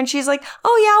gets there and she's like,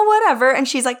 oh yeah, whatever. And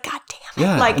she's like, God damn it.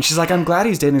 Yeah. Like, and she's like, I'm glad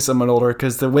he's dating someone older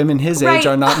because the women his age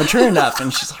are not mature enough.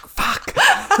 And she's like, fuck.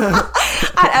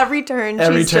 At every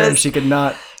turn. She could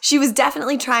not. She was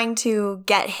definitely trying to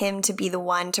get him to be the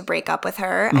one to break up with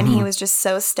her. And he was just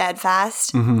so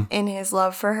steadfast in his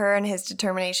love for her and his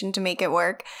determination to make it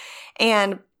work.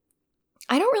 And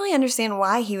I don't really understand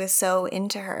why he was so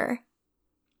into her.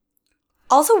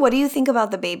 Also, what do you think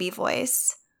about the baby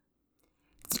voice?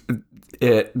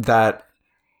 That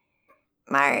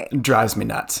drives me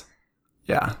nuts.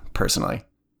 Yeah, personally.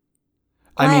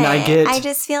 I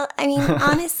just feel,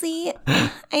 honestly,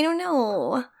 I don't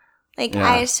know. Like,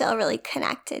 I just feel really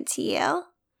connected to you.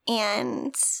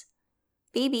 And,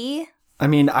 baby.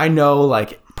 I know,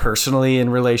 like, personally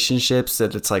in relationships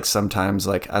that it's, like, sometimes,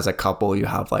 like, as a couple, you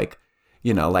have, like,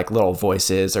 like little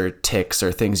voices or tics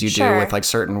or things you do with, like,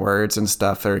 certain words and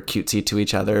stuff that are cutesy to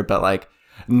each other. But, like,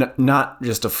 not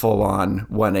just a full-on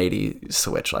 180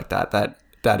 switch like that.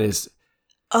 That is...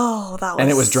 Oh, that was...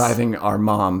 And it was driving our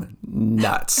mom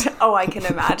nuts. Oh, I can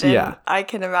imagine. Yeah. I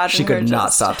can imagine. She could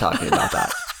not stop talking about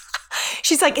that.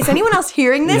 She's like, is anyone else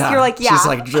hearing this? Yeah. You're like, yeah. She's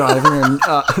like driving and...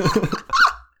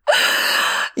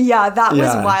 Yeah, that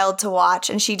was wild to watch.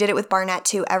 And she did it with Barnett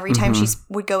too. Every time she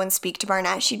would go and speak to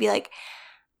Barnett, she'd be like,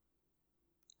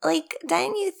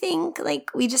 didn't you think,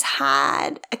 we just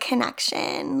had a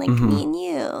connection, me and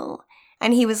you?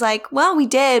 And he was like, well, we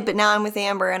did, but now I'm with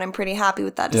Amber and I'm pretty happy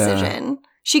with that decision. Yeah.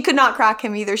 She could not crack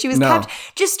him either. She was kept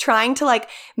just trying to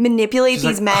manipulate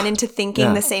these men into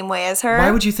thinking the same way as her.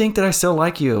 Why would you think that I still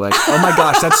like you? Oh my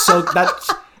gosh,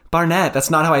 that's Barnett, that's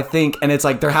not how I think. And it's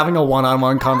they're having a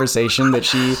one-on-one conversation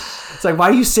it's why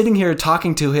are you sitting here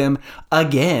talking to him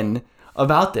again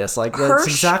about this? That's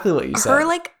exactly what you said.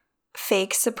 Her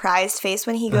fake surprised face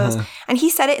when he goes, and he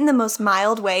said it in the most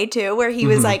mild way too, where he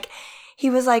was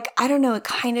I don't know, it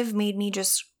kind of made me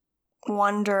just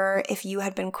wonder if you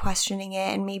had been questioning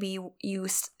it and maybe you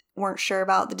weren't sure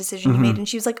about the decision you made. And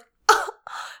she was like,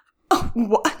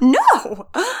 what? No.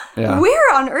 Yeah.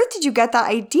 Where on earth did you get that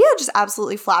idea? Just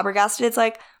absolutely flabbergasted. It's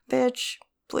bitch,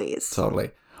 please.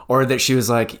 Totally. Or that she was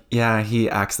yeah, he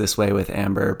acts this way with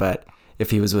Amber, but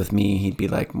if he was with me, he'd be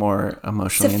more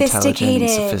emotionally intelligent and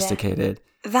sophisticated.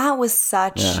 That was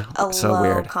such a low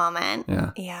weird comment.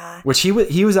 Yeah. Yeah. Which he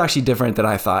was actually different than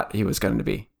I thought he was going to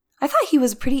be. I thought he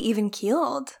was pretty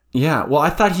even-keeled. Yeah. Well, I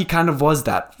thought he kind of was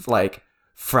that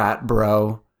frat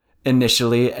bro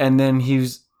initially, and then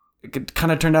it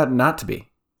kind of turned out not to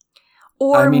be.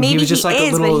 Or maybe he was just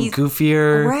a little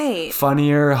goofier,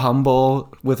 funnier,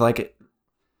 humble, with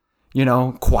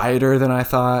quieter than I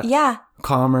thought. Yeah.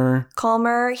 Calmer.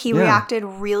 He reacted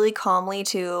really calmly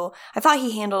to, I thought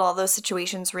he handled all those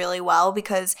situations really well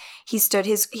because he stood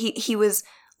he was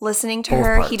listening to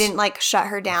her. Parts. He didn't shut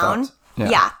her down.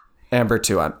 Yeah. Amber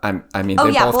too. They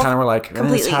both kind of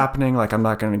were it's happening. I'm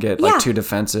not going to get too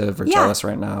defensive or jealous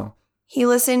right now. He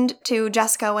listened to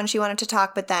Jessica when she wanted to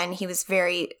talk, but then he was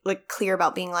very clear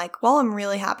about being well, I'm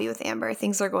really happy with Amber.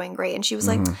 Things are going great. And she was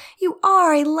you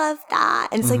are. I love that.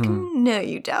 And it's no,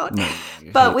 you don't. No,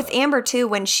 but with Amber too,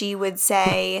 when she would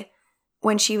say,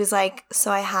 when she was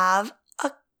so I have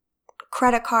a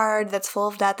credit card that's full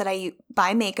of debt that I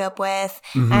buy makeup with,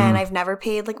 and I've never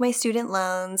paid my student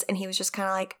loans. And he was just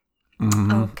kind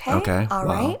of okay, all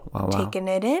right, taking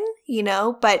it in,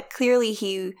 but clearly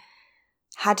he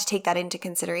had to take that into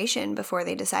consideration before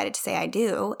they decided to say I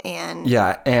do. And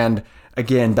and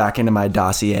again, back into my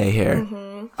dossier here,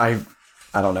 I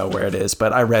don't know where it is,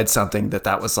 but I read something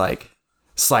that was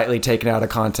slightly taken out of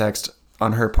context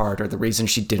on her part, or the reason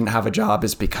she didn't have a job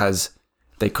is because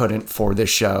they couldn't for this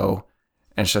show,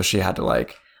 and so she had to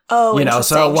so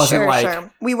it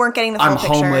wasn't we weren't getting the full picture.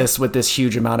 I'm homeless with this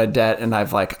huge amount of debt, and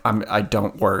I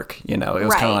don't work. It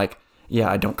was kind of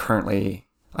I don't currently.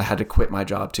 I had to quit my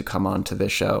job to come on to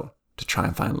this show to try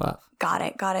and find love. Got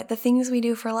it. The things we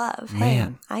do for love.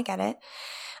 Man. Hey, I get it.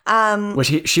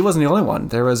 Which she wasn't the only one.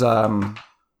 There was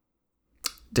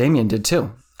Damien did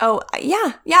too. Oh,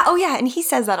 yeah. Yeah. Oh, yeah. And he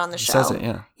says that on the show. He says it,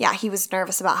 yeah. Yeah, he was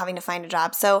nervous about having to find a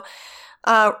job. So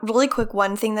really quick,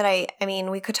 one thing that I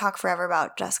mean, we could talk forever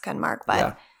about Jessica and Mark,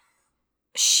 but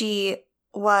she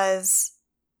was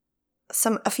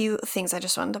a few things I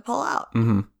just wanted to pull out.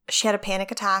 Mm-hmm. She had a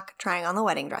panic attack trying on the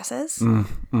wedding dresses.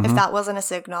 Mm-hmm. If that wasn't a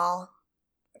signal,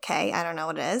 okay, I don't know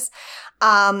what it is.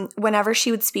 Whenever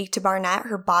she would speak to Barnett,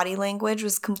 her body language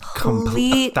was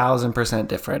complete 1,000%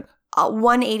 different.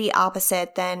 180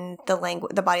 opposite than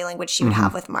the body language she would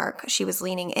have with Mark. She was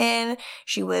leaning in.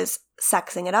 She was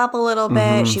sexing it up a little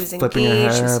bit. She was flipping engaged. Her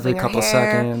hair she was every couple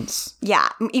seconds. Yeah,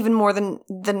 even more than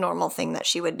the normal thing that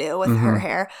she would do with her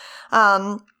hair.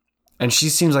 And she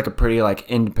seems like a pretty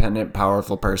independent,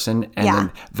 powerful person. And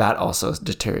then that also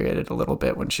deteriorated a little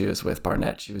bit when she was with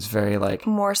Barnett. She was very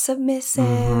more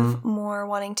submissive, more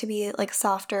wanting to be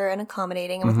softer and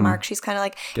accommodating. And with Mark, she's kind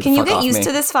of can you get used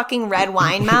to this fucking red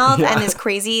wine mouth and this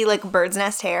crazy bird's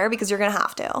nest hair, because you're gonna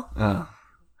have to. Oh.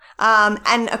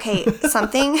 And okay,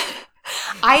 something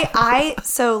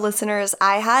so listeners,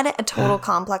 I had a total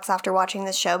complex after watching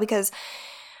this show, because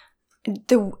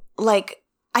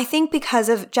I think because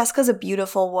of Jessica's a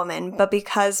beautiful woman, but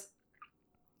because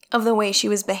of the way she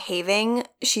was behaving,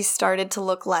 she started to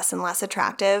look less and less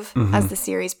attractive as the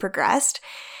series progressed.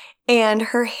 And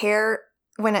her hair,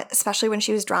 especially when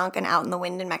she was drunk and out in the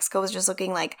wind in Mexico, was just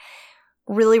looking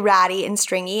really ratty and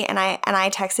stringy. And I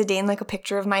texted Dane a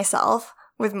picture of myself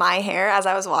with my hair as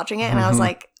I was watching it, and I was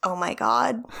like, oh my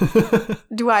God,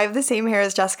 do I have the same hair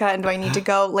as Jessica, and do I need to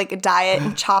go dye it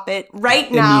and chop it right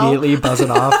now? Immediately buzz it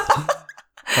off.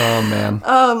 Oh, man.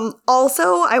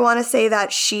 Also, I want to say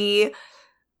that she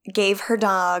gave her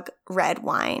dog red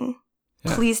wine.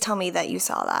 Yeah. Please tell me that you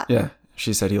saw that. Yeah.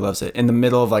 She said he loves it in the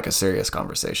middle of a serious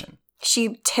conversation.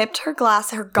 She tipped her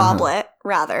goblet,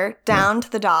 down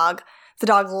to the dog, The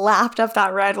dog lapped up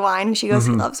that red wine. And she goes,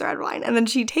 he loves red wine. And then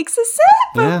she takes a sip.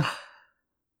 Yeah.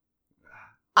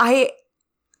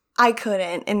 I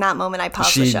couldn't. In that moment, I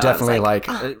paused the show. She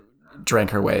definitely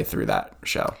drank her way through that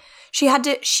show. She had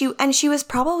to, she was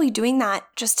probably doing that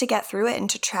just to get through it and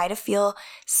to try to feel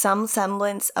some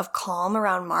semblance of calm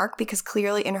around Mark, because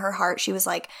clearly in her heart, she was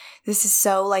like, this is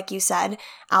so, like you said,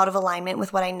 out of alignment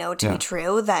with what I know to be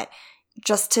true, that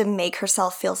just to make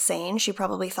herself feel sane, she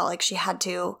probably felt like she had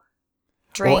to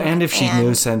drink. Well, and if she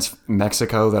knew since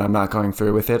Mexico that I'm not going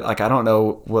through with it, like, I don't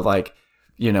know what, like,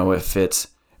 you know, if it's,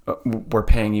 we're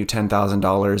paying you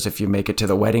 $10,000 if you make it to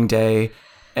the wedding day.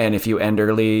 And if you end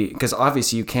early, because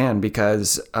obviously you can,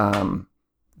 because what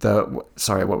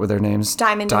were their names?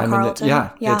 Diamond and Carlton.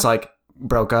 Yeah, it's like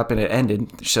broke up and it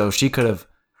ended. So she could have,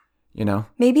 you know.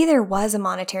 Maybe there was a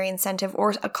monetary incentive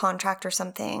or a contract or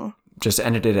something. Just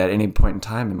ended it at any point in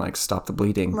time and like stop the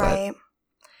bleeding. Right.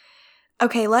 But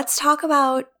okay, let's talk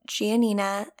about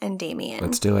Giannina and Damian.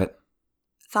 Let's do it.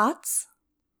 Thoughts?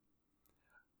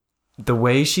 The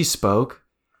way she spoke,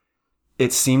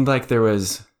 it seemed like there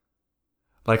was...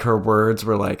 like her words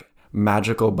were like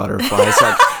magical butterflies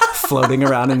like floating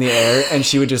around in the air, and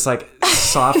she would just like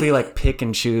softly like pick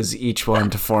and choose each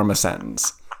one to form a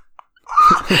sentence.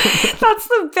 That's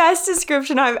the best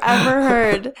description I've ever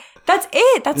heard. That's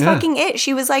it. That's fucking it.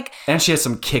 She was like... And she has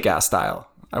some kick-ass style.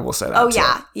 I will say that. Oh,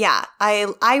 yeah. Too. Yeah.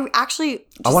 I actually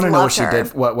just I want to know what her. she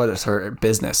did. What is her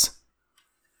business?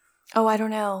 Oh, I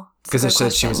don't know. Because it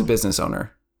said she was a business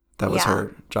owner. That was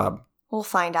her job. We'll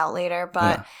find out later,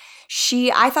 but...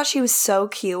 I thought she was so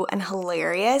cute and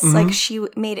hilarious. Like, she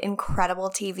made incredible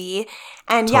TV.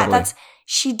 And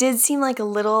she did seem like a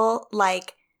little,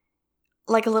 like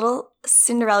a little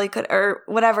Cinderella or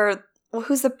whatever. Well,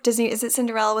 who's the Disney? Is it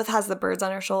Cinderella has the birds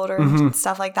on her shoulder and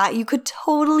stuff like that? You could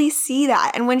totally see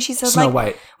that. And when she said Snow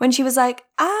White. When she was like,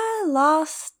 I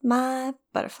lost my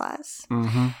butterflies.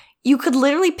 You could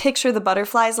literally picture the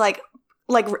butterflies I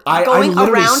going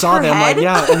literally around saw her them head.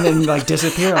 and then like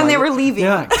disappear. And they were leaving.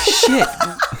 Yeah, shit.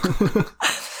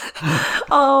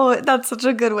 Oh, that's such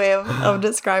a good way of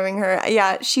describing her.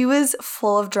 Yeah, she was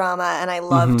full of drama and I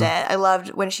loved it. I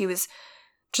loved when she was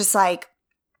just like,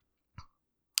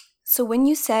 so when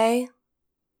you say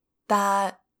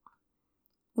that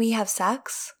we have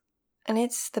sex and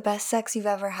it's the best sex you've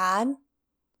ever had,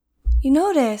 you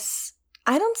notice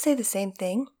I don't say the same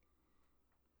thing.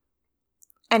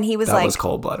 And he was that was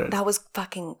cold-blooded. That was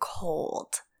fucking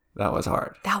cold. That was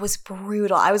hard. That was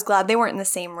brutal. I was glad they weren't in the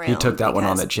same room. He took that one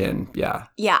on the chin. Yeah.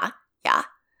 Yeah. Yeah.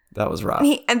 That was rough.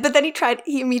 But then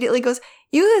he immediately goes,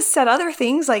 you said other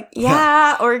things like,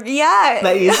 yeah, or yeah.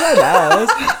 But you said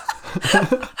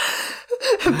that.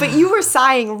 But you were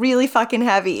sighing really fucking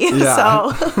heavy.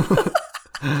 Yeah. So.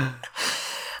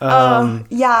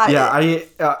 Yeah.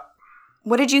 Yeah.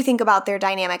 What did you think about their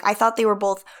dynamic? I thought they were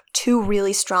both two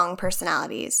really strong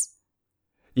personalities.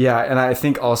 Yeah, and I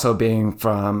think also being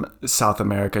from South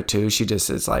America too, she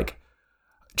just is like,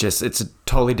 it's a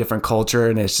totally different culture,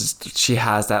 and it's just, she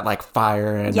has that like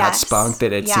fire and that spunk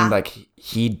that it seemed like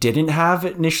he didn't have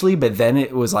initially, but then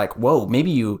it was like, whoa,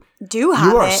 maybe you do have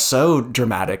it. You are so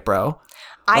dramatic, bro.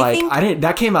 I think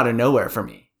that came out of nowhere for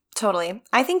me. Totally.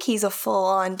 I think he's a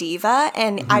full-on diva,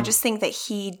 and I just think that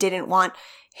he didn't want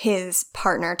his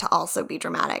partner to also be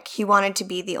dramatic. He wanted to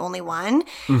be the only one.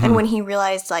 And when he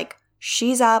realized like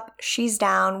she's up, she's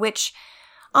down, which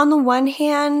on the one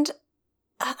hand,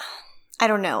 I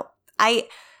don't know. I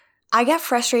get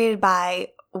frustrated by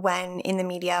when in the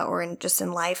media or just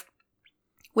in life,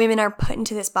 women are put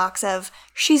into this box of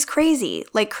she's crazy.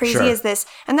 Like crazy is this.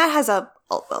 And that has a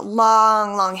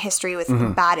long, long history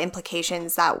with bad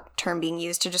implications, that term being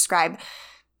used to describe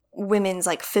women's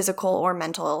like physical or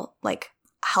mental like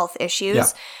health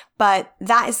issues. But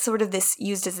that is sort of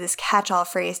used as this catch-all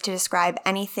phrase to describe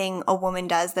anything a woman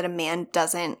does that a man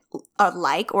doesn't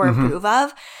like or approve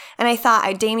of. And I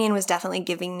thought Damian was definitely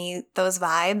giving me those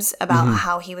vibes about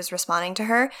how he was responding to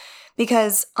her,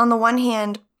 because on the one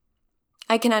hand,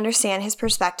 I can understand his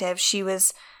perspective. She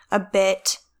was a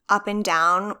bit up and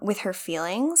down with her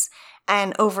feelings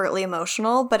and overtly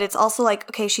emotional, but it's also like,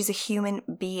 okay, she's a human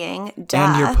being. Duh.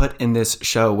 And you're put in this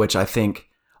show, which I think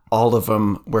all of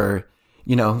them were,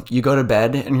 you know, you go to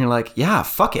bed and you're like, yeah,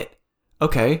 fuck it.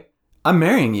 Okay, I'm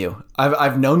marrying you.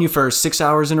 I've known you for 6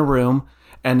 hours in a room,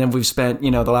 and then we've spent,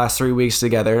 you know, the last 3 weeks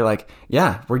together. Like,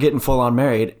 yeah, we're getting full on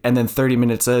married. And then 30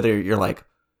 minutes later, you're like,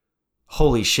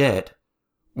 holy shit,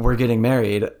 we're getting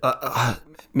married.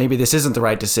 Maybe this isn't the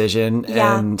right decision.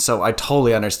 Yeah. And so I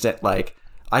totally understand. Like,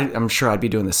 I'm sure I'd be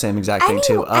doing the same exact thing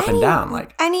too, up and down.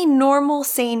 Like any normal,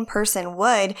 sane person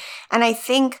would. And I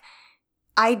think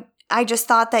I just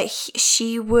thought that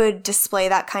she would display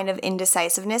that kind of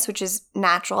indecisiveness, which is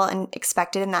natural and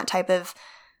expected in that type of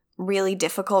really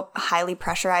difficult, highly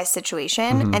pressurized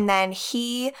situation. Mhm. And then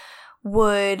he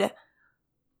would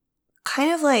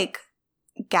kind of like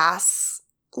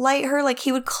gaslight her. Like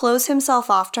he would close himself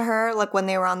off to her, like when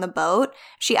they were on the boat.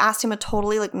 She asked him a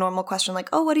totally like normal question, like,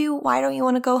 oh, why don't you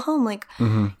want to go home? Like,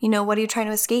 Mhm. you know, what are you trying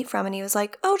to escape from? And he was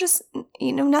like, oh, just,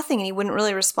 you know, nothing. And he wouldn't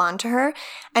really respond to her.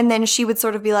 And then she would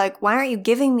sort of be like, why aren't you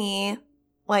giving me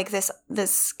like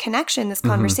this connection, this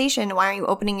conversation? Why aren't you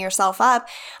opening yourself up?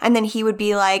 And then he would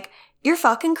be like, you're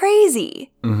fucking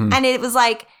crazy. Mhm. And it was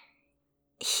like,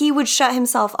 he would shut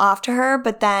himself off to her.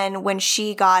 But then when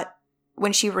she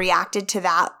reacted to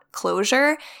that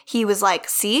closure, he was like,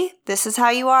 see, this is how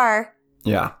you are.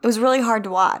 Yeah. It was really hard to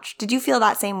watch. Did you feel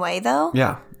that same way though?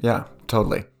 Yeah. Yeah.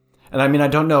 Totally. And I mean, I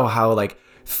don't know how like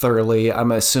thoroughly.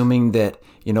 I'm assuming that,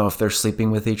 you know, if they're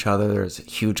sleeping with each other, there's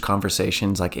huge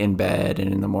conversations like in bed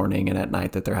and in the morning and at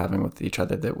night that they're having with each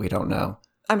other that we don't know.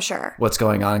 I'm sure. What's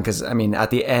going on. Because, I mean, at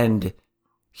the end,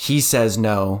 he says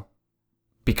no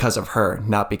because of her,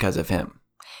 not because of him.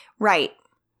 Right.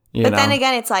 But then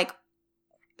again, it's like,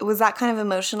 was that kind of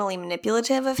emotionally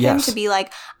manipulative of him to be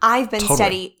like, I've been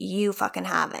steady, you fucking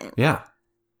haven't? Yeah.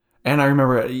 And I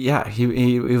remember,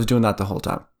 he was doing that the whole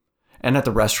time. And at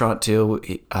the restaurant too,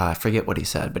 I forget what he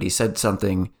said, but he said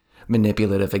something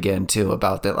manipulative again too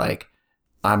about that, like,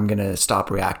 I'm going to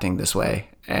stop reacting this way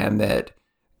and that,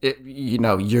 you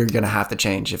know, you're going to have to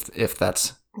change if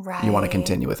that's, you want to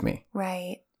continue with me.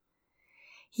 Right.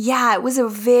 Yeah, it was a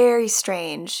very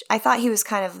strange. I thought he was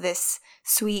kind of this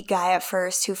sweet guy at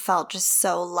first who felt just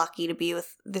so lucky to be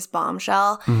with this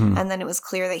bombshell. Mm-hmm. And then it was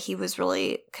clear that he was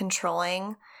really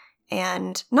controlling.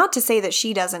 And not to say that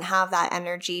she doesn't have that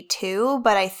energy too,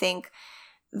 but I think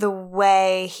the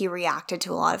way he reacted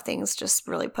to a lot of things just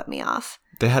really put me off.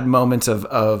 They had moments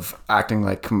of acting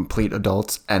like complete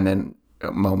adults and then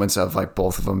moments of like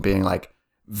both of them being like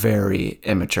very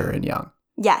immature and young.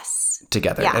 Yes.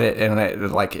 Together. Yeah. And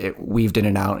it weaved in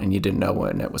and out and you didn't know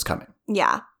when it was coming.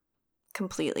 Yeah.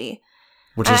 Completely.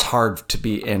 Which is hard to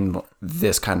be in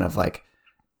this kind of like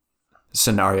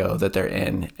scenario that they're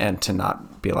in and to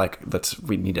not be like,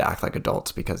 we need to act like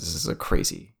adults because this is a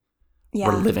crazy. Yeah.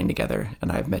 We're living together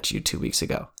and I met you 2 weeks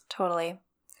ago. Totally.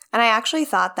 And I actually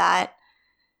thought that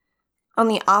on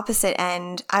the opposite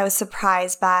end, I was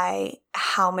surprised by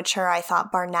how mature I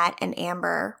thought Barnett and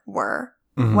Amber were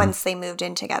once they moved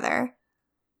in together.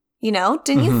 You know,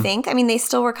 didn't you think? I mean, they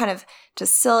still were kind of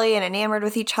just silly and enamored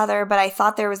with each other, but I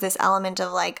thought there was this element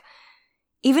of like,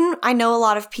 even I know a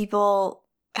lot of people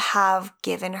have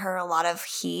given her a lot of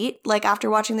heat, like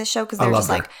after watching this show, because they're just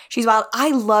like, she's wild.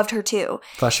 I loved her too.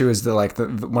 Thought she was the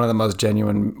one of the most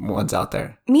genuine ones out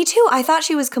there. Me too. I thought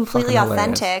she was completely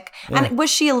authentic. Yeah. And was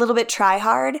she a little bit try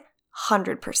hard?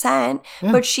 100%.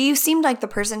 Yeah. But she seemed like the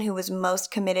person who was most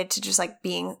committed to just like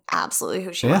being absolutely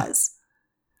who she was.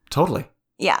 Totally.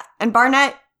 Yeah. And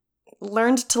Barnett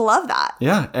learned to love that.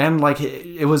 Yeah. And like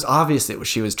it was obvious that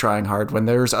she was trying hard when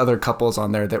there's other couples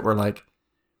on there that were like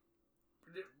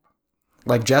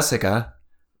Jessica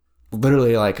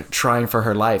literally like trying for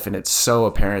her life. And it's so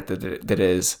apparent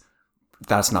that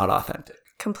that's not authentic.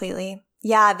 Completely.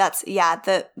 Yeah. That's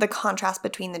the contrast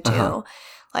between the two.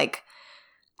 Like,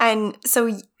 and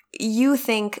so you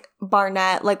think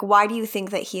Barnett, like, why do you think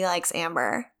that he likes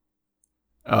Amber?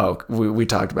 Oh, we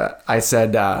talked about it. I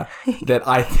said that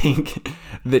I think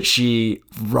that she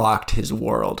rocked his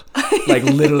world. Like,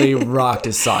 literally rocked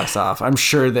his socks off. I'm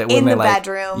sure that when in the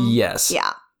bedroom. Yes.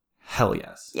 Yeah. Hell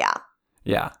yes. Yeah.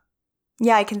 Yeah.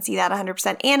 Yeah, I can see that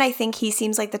 100%. And I think he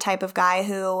seems like the type of guy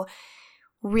who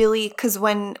really, because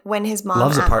when his mom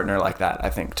loves a partner like that, I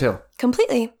think too.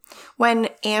 Completely. When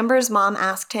Amber's mom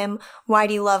asked him, why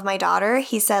do you love my daughter?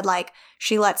 He said, like,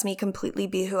 she lets me completely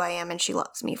be who I am and she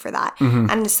loves me for that.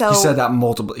 And so he said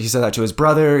that to his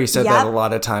brother. He said that a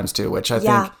lot of times too, which I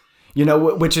think, you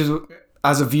know, which is,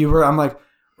 as a viewer, I'm like,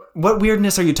 what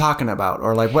weirdness are you talking about?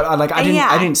 Or like, what, like, I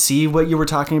didn't see what you were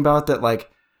talking about, that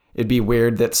like, it'd be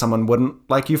weird that someone wouldn't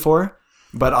like you for.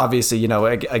 But obviously, you know,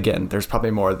 again, there's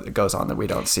probably more that goes on that we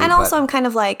don't see. And also I'm kind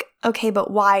of like, okay, but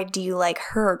why do you like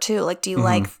her too? Like, do you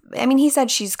like, I mean, he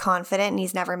said she's confident and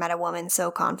he's never met a woman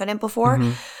so confident before.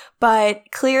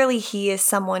 But clearly he is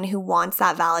someone who wants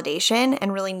that validation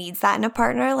and really needs that in a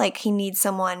partner. Like, he needs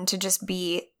someone to just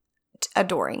be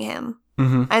adoring him.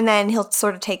 And then he'll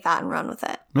sort of take that and run with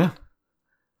it. Yeah.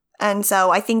 And so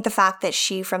I think the fact that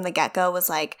she from the get-go was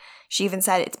like, she even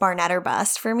said it's Barnett or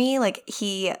bust for me. Like,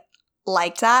 he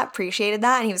liked that, appreciated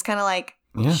that, and he was kind of like,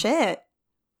 shit,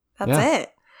 that's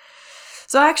it.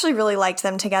 So I actually really liked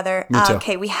them together. Me too.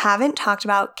 Okay, we haven't talked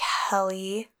about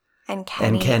Kelly and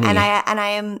Kenny.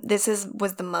 This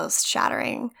was the most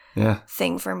shattering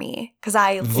thing for me. Because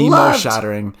most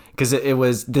shattering.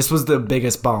 Because this was the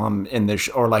biggest bomb in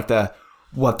the or like the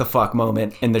what the fuck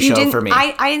moment in the show for me.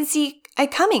 I didn't see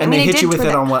it coming. And they hit you with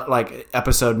it on what, like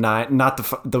episode 9, not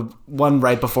the one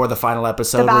right before the final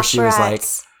episode where she was like,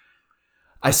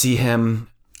 I see him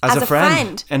as a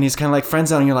friend. And he's kind of like friend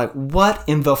zone. And you're like, what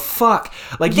in the fuck?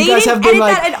 Like you guys have been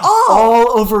like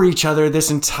all over each other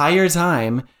this entire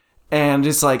time. And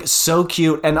it's like so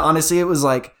cute. And honestly, it was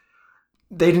like,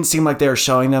 they didn't seem like they were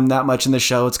showing them that much in the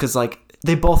show. It's because like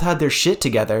they both had their shit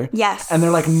together. Yes. And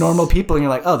they're like normal people. And you're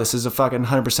like, oh, this is a fucking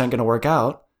 100% going to work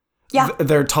out. Yeah.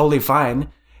 They're totally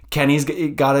fine. Kenny's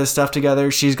got his stuff together.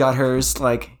 She's got hers,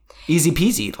 like easy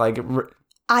peasy. Like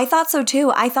I thought so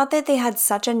too. I thought that they had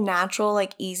such a natural,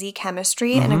 like easy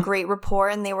chemistry and a great rapport.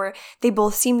 And they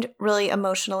both seemed really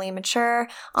emotionally mature,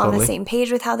 on the same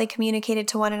page with how they communicated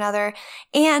to one another.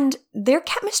 And their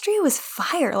chemistry was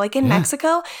fire. Like in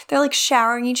Mexico, they're like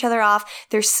showering each other off.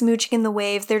 They're smooching in the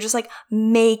waves. They're just like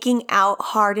making out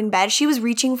hard in bed. She was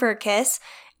reaching for a kiss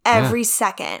every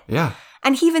second. Yeah.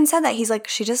 And he even said that. He's like,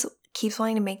 she just keeps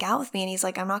wanting to make out with me. And he's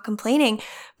like, I'm not complaining.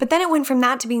 But then it went from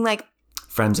that to being like,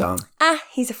 friend zone.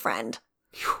 He's a friend.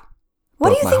 What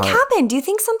do you think happened? Do you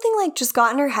think something like just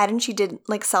got in her head and she did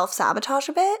like self-sabotage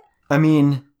a bit? I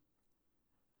mean,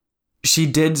 she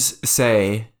did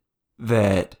say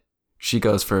that she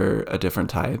goes for a different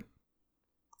type.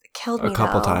 It killed me a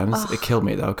couple times. Ugh. It killed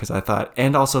me though, because I thought,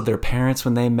 and also their parents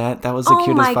when they met, that was the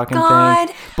cutest fucking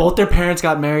thing. Both their parents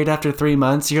got married after 3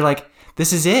 months. You're like,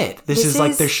 this is it. This is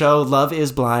like their show. Love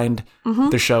is blind.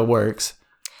 The show works.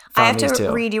 I have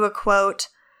to read you a quote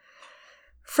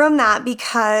from that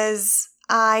because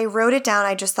I wrote it down.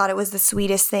 I just thought it was the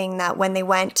sweetest thing that when they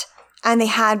went and they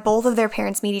had both of their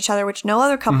parents meet each other, which no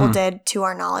other couple did to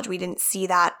our knowledge. We didn't see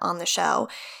that on the show.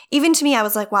 Even to me, I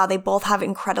was like, wow, they both have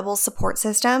incredible support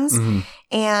systems.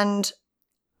 And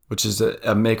which is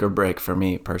a make or break for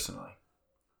me personally.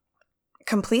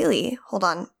 Completely. Hold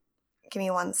on. Give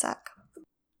me 1 sec.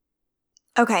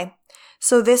 Okay.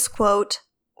 So this quote,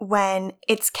 when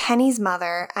it's Kenny's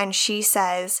mother and she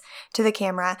says to the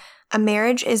camera, a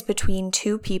marriage is between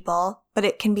two people, but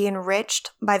it can be enriched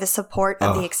by the support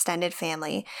of the extended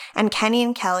family. And Kenny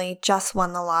and Kelly just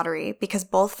won the lottery because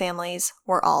both families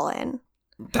were all in.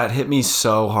 That hit me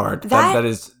so hard. That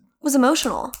was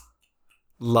emotional.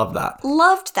 Love that.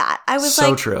 Loved that. I was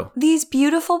so true. These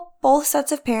beautiful, both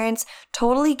sets of parents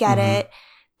totally get it.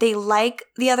 They like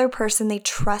the other person. They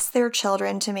trust their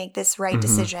children to make this right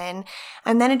decision.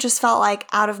 And then it just felt like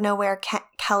out of nowhere,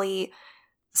 Kelly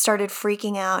started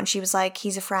freaking out and she was like,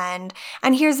 he's a friend.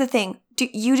 And here's the thing. Do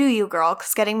you, girl,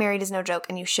 because getting married is no joke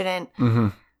and you shouldn't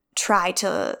try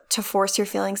to force your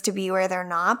feelings to be where they're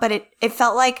not. But it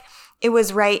felt like it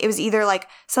was right. It was either like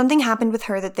something happened with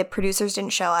her that the producers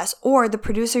didn't show us, or the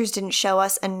producers didn't show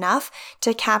us enough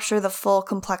to capture the full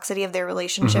complexity of their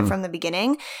relationship from the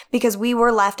beginning, because we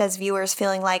were left as viewers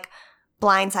feeling like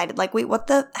blindsided. Like, wait, what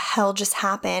the hell just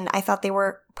happened? I thought they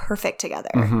were perfect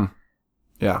together.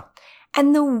 Yeah.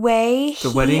 And the way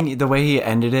the way he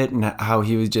ended it and how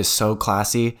he was just so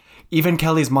classy. Even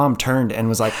Kelly's mom turned and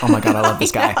was like, oh my God, I love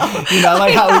this guy. You know,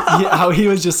 like how he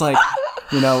was just like,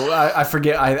 you know, I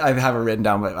forget, I have it written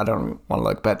down, but I don't want to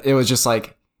look. But it was just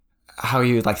like how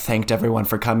he like thanked everyone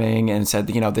for coming and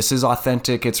said, you know, this is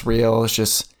authentic. It's real. It's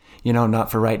just, you know, not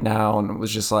for right now. And it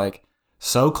was just like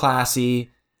so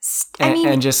classy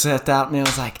and just set out. And it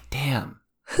was like, damn.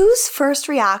 Whose first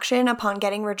reaction upon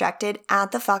getting rejected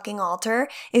at the fucking altar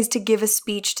is to give a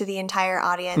speech to the entire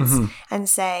audience and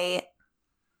say,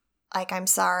 like, I'm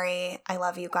sorry. I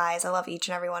love you guys. I love each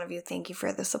and every one of you. Thank you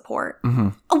for the support.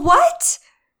 What?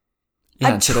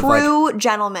 Yeah, a true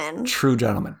gentleman. True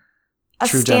gentleman. A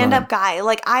stand-up guy.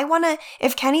 Like, I want to,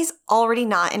 if Kenny's already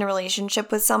not in a relationship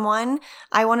with someone,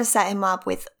 I want to set him up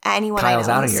with anyone Kyle's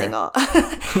I know out of who's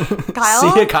here. single.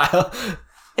 Kyle? See ya, Kyle.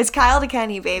 It's Kyle to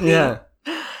Kenny, baby. Yeah.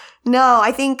 No,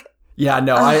 I think. Yeah,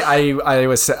 no, I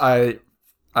was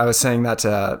saying that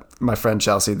to my friend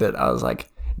Chelsea, that I was like,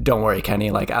 don't worry,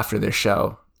 Kenny, like after this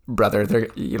show, brother, they're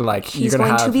like, he's you're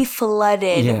going to be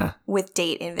flooded with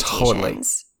date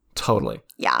invitations. Totally.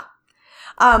 Yeah.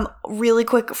 Really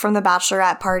quick from the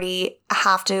bachelorette party, I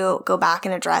have to go back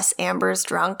and address Amber's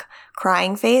drunk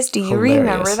crying face. Do you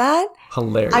remember that?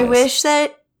 Hilarious. I wish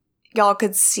that y'all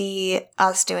could see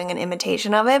us doing an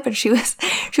imitation of it, but she was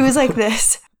like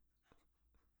this.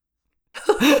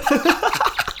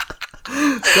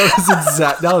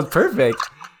 That was perfect.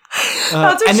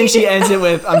 And then she ends it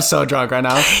with, I'm so drunk right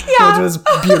now. Yeah. Which was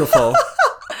beautiful.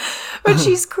 But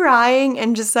she's crying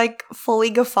and just like fully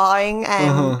guffawing.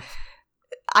 And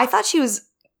I thought she was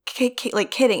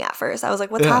like kidding at first. I was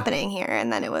like, what's happening here?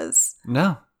 And then it was.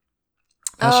 No.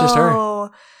 That's just her.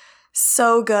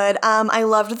 So good. I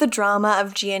loved the drama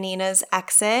of Giannina's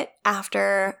exit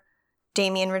after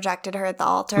Damien rejected her at the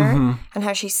altar and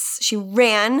how she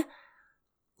ran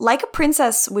like a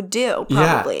princess would do,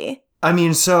 probably. Yeah. I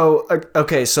mean, so,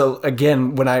 okay, so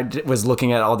again, when I was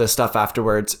looking at all this stuff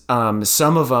afterwards,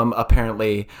 some of them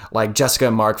apparently, like Jessica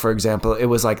and Mark, for example, it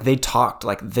was like they talked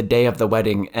like the day of the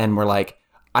wedding and were like,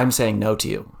 I'm saying no to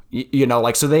you. You know,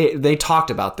 like, so they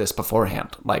talked about this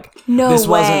beforehand. Like, this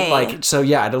wasn't like, so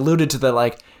yeah, it alluded to the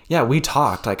like, yeah, we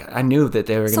talked. Like, I knew that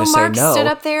they were going to say no. So Mark stood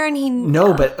up there and he...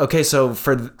 No, but okay, so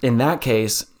in that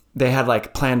case... They had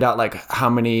like planned out like how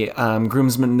many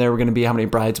groomsmen there were going to be, how many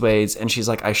bridesmaids. And she's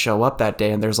like, I show up that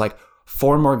day and there's like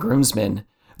 4 more groomsmen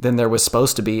than there was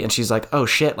supposed to be. And she's like, oh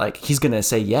shit, like he's going to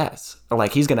say yes. Or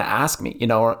like he's going to ask me, you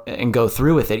know, and go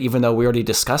through with it, even though we already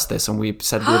discussed this and we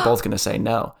said we were both going to say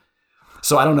no.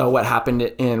 So I don't know what happened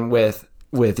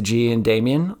with G and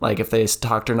Damien, like if they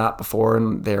talked or not before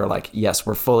and they were like, yes,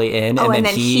 we're fully in. Oh, and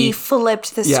then he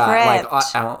flipped the script. Yeah,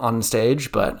 like out on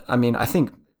stage. But I mean, I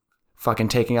think fucking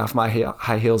taking off my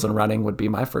high heels and running would be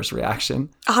my first reaction.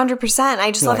 100%.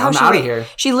 I just love how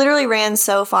she literally ran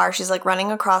so far. She's like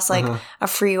running across like a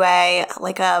freeway,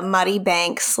 like a muddy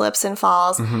bank, slips and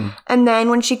falls. And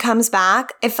then when she comes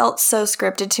back, it felt so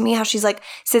scripted to me how she's like,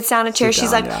 sits down in a chair.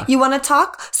 She's like, you want to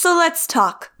talk? So let's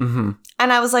talk. And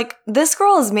I was like, this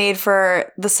girl is made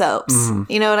for the soaps.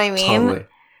 You know what I mean?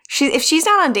 Totally. If she's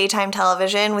not on daytime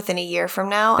television within a year from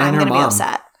now, I'm going to be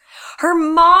upset. Her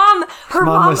mom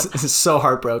was so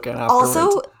heartbroken afterwards.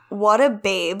 Also, what a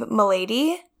babe,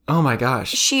 Milady. Oh my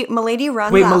gosh. Milady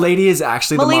runs Wait, Milady is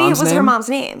actually the mom's name? Milady was her mom's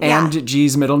name. And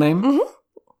G's middle name?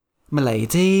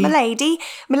 Milady.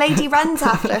 Milady runs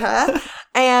after her.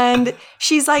 And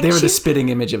she's like... They were the spitting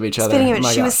image of each other.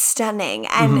 She was stunning.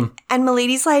 And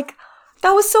Milady's like,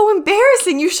 that was so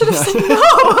embarrassing. You should have said no.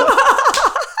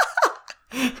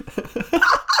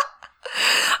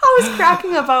 I was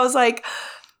cracking up. I was like...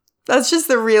 That's just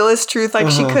the realest truth.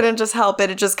 Like, she couldn't just help it.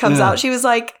 It just comes out. She was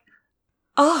like,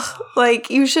 oh,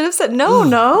 like, you should have said no.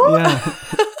 Yeah.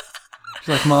 She's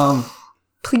like, Mom.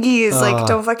 Please, like,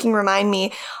 don't fucking remind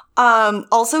me.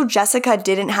 Also, Jessica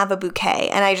didn't have a bouquet.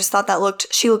 And I just thought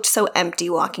she looked so empty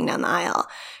walking down the aisle.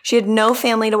 She had no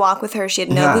family to walk with her. She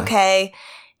had no bouquet.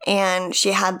 And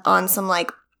she had on some,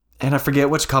 like... And I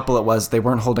forget which couple it was. They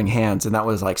weren't holding hands. And that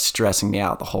was, like, stressing me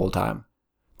out the whole time.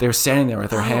 They were standing there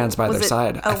with their hands by their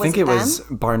side. I think it was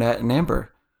Barnett and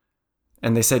Amber.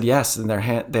 And they said yes, and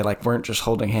they like weren't just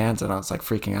holding hands, and I was like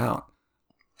freaking out.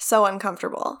 So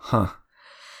uncomfortable. Huh.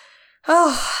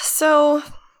 Oh, so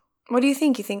what do you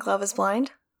think? You think Love is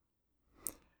Blind?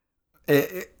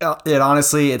 It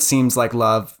honestly, it seems like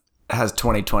Love has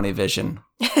 20/20 vision.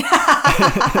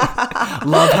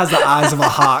 Love has the eyes of a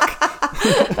hawk.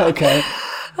 Okay.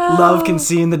 Love can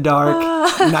see in the dark,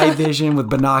 night vision with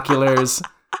binoculars.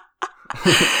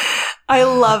 I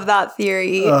love that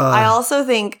theory. I also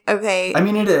think, okay. I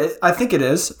mean, it is. I think it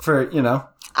is for, you know.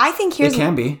 I think it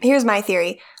can be. Here's my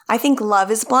theory. I think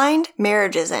love is blind.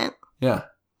 Marriage isn't. Yeah.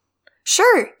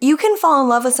 Sure. You can fall in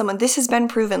love with someone. This has been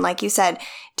proven. Like you said,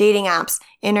 dating apps,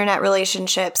 internet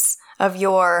relationships of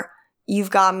you've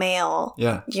got mail.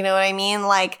 Yeah. You know what I mean?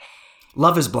 Like.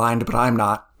 Love is blind, but I'm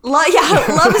not.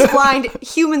 Love is blind.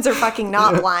 Humans are fucking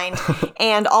not blind.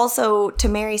 And also, to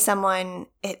marry someone,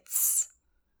 it's,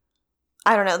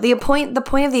 I don't know. The point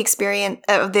of the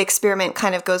experiment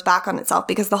kind of goes back on itself,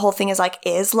 because the whole thing is like,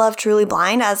 is love truly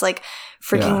blind? As like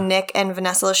freaking Nick and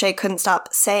Vanessa Lachey couldn't stop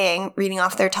saying, reading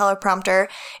off their teleprompter.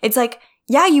 It's like,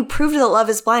 yeah, you proved that love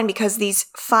is blind because these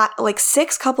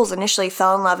 6 couples initially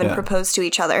fell in love and proposed to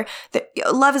each other.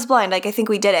 Love is blind. Like, I think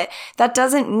we did it. That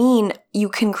doesn't mean you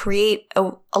can create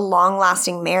a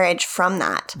long-lasting marriage from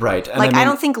that. Right. And like, I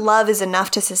don't think love is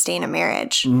enough to sustain a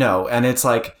marriage. No. And it's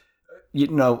like, you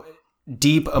know,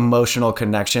 deep emotional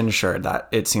connection. Sure, that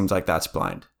it seems like that's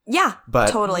blind. Yeah, but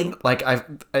totally. Like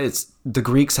the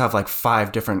Greeks have like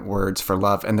 5 different words for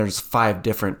love, and there's 5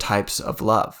 different types of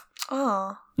love.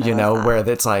 Oh. You know, where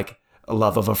it's like a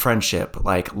love of a friendship,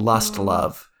 like lust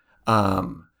love,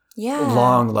 long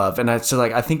love. And so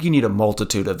like, I think you need a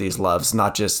multitude of these loves,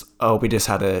 not just, we just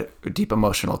had a deep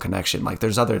emotional connection. Like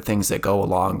there's other things that go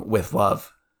along with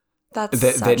love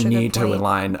that need to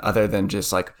rely on, other than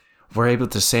just like, we're able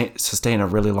to sustain a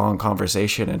really long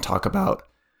conversation and talk about,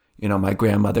 you know, my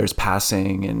grandmother's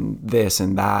passing and this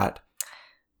and that.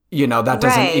 You know, that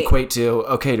doesn't equate to,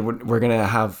 okay, we're going to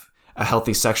have a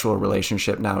healthy sexual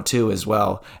relationship now too as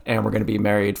well, and we're going to be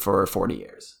married for 40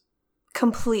 years.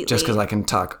 Completely. Just because I can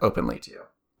talk openly to you.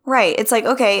 Right. It's like,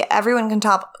 okay, everyone can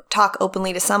talk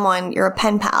openly to someone. You're a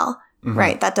pen pal. Mm-hmm.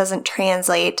 Right. That doesn't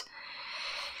translate.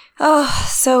 Oh,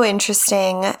 so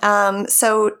interesting.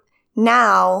 So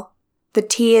now the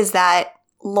tea is that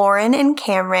Lauren and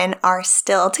Cameron are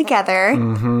still together.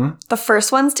 Mm-hmm. The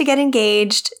first ones to get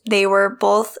engaged. They were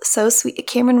both so sweet.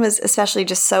 Cameron was especially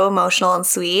just so emotional and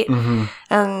sweet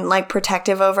and like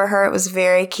protective over her. It was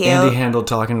very cute. And he handled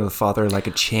talking to the father like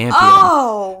a champion.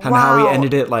 Oh, and how he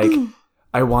ended it like,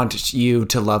 I want you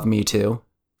to love me too.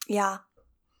 Yeah.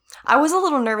 I was a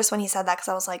little nervous when he said that because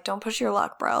I was like, don't push your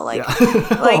luck, bro. Like,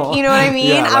 like you know what I mean?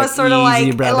 Yeah, I was sort of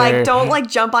like, brother. don't like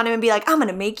jump on him and be like, I'm going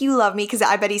to make you love me. Because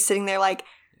I bet he's sitting there like,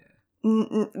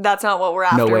 that's not what we're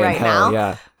after right now.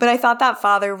 Yeah. But I thought that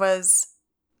father was,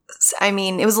 I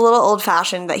mean, it was a little old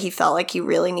fashioned that he felt like he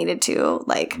really needed to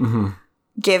like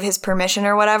give his permission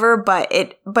or whatever. But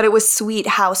it was sweet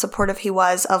how supportive he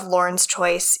was of Lauren's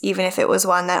choice, even if it was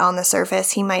one that on the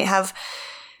surface he might have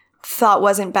thought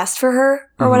wasn't best for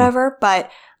her or whatever.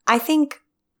 But I think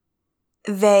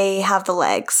they have the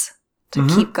legs to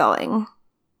keep going.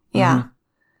 Yeah.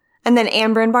 And then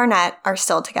Amber and Barnett are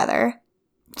still together.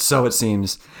 So it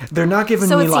seems. They're not giving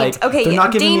me like they're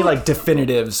not giving me like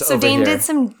definitives so over Dane here. did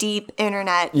some deep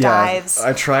internet dives.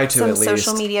 I tried to some at least.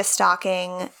 Social media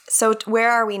stalking. So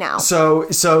where are we now?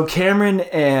 So Cameron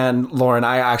and Lauren,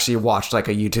 I actually watched like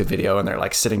a YouTube video and they're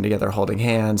like sitting together holding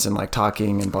hands and like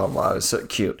talking and blah blah. It was so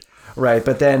cute. Right.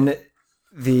 But then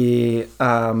the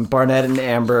Barnett and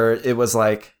Amber, it was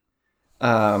like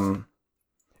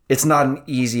it's not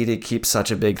easy to keep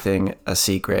such a big thing a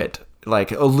secret.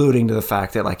 Like alluding to the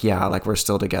fact that like, yeah, like we're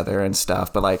still together and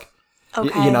stuff, but like,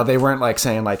 you know, they weren't like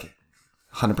saying like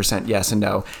 100% yes and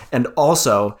no. And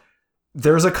also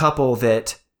there's a couple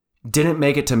that didn't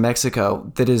make it to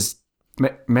Mexico that is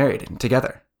married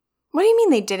together. What do you mean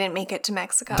they didn't make it to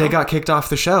Mexico? They got kicked off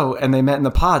the show and they met in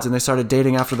the pods and they started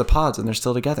dating after the pods and they're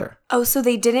still together. Oh, so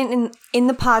they didn't in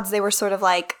the pods. They were sort of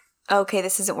like, okay,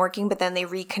 this isn't working, but then they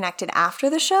reconnected after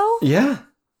the show? Yeah.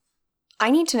 I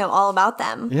need to know all about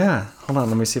them. Yeah. Hold on.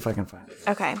 Let me see if I can find it.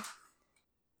 Okay.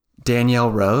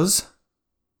 Danielle Rose.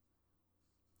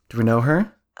 Do we know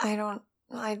her?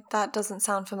 That doesn't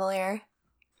sound familiar.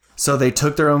 So they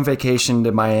took their own vacation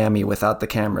to Miami without the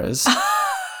cameras.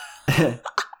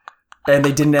 And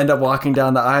they didn't end up walking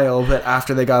down the aisle, but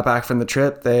after they got back from the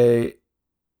trip, I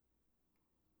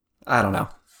don't know.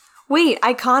 Wait,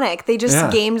 iconic. They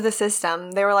just gamed the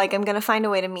system. They were like, I'm going to find a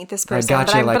way to meet this person. I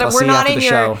got you. But we're see not you after in the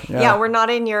your show. Yeah, we're not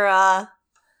in your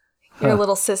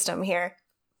little system here.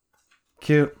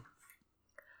 Cute.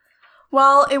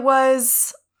 Well, it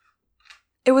was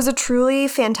a truly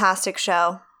fantastic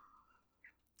show.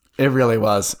 It really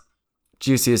was.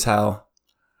 Juicy as hell.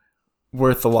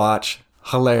 Worth the watch.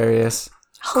 Hilarious.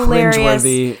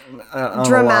 Cringeworthy.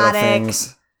 Dramatic.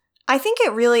 I think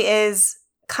it really is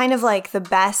kind of like the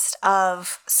best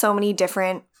of so many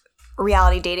different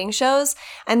reality dating shows.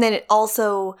 And then it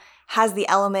also has the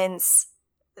elements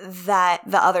that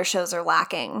the other shows are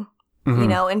lacking, you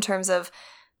know, in terms of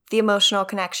the emotional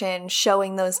connection,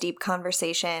 showing those deep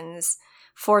conversations,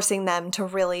 forcing them to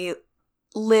really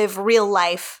live real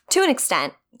life to an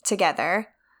extent together.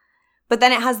 But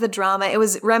then it has the drama. It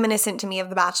was reminiscent to me of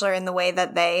The Bachelor in the way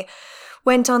that they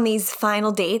went on these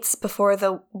final dates before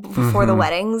the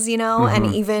weddings, you know?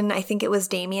 And even, I think it was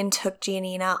Damien took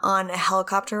Giannina on a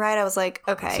helicopter ride. I was like,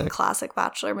 okay, sick. Classic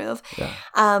Bachelor move. Yeah.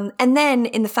 And then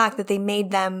in the fact that they made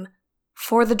them,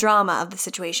 for the drama of the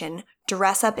situation,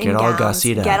 dress up in gowns,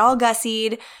 get all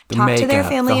gussied, talk to their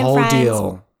family and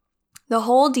friends. The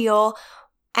whole deal.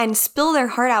 And spill their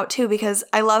heart out too, because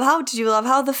did you love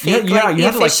how the fake, you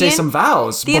had to like say some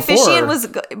vows the before. Officiant was,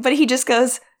 but he just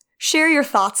goes, share your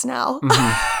thoughts now.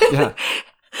 Yeah.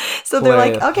 So they're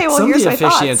like, okay, well, here's my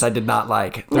thoughts. Some of the officiants I did not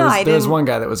like. There was one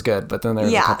guy that was good, but then there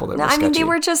was a couple that were sketchy. I mean, they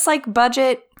were just like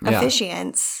budget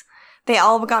officiants. They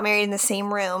all got married in the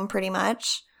same room pretty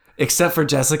much. Except for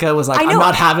Jessica was like, I'm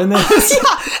not having this.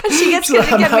 And she gets to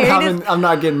get married. I'm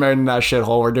not getting married in that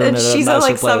shithole. We're doing it at a she's nicer at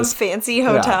like place. some fancy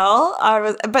hotel.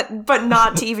 But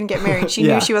not to even get married. She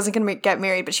knew she wasn't going to get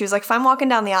married. But she was like, if I'm walking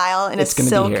down the aisle in a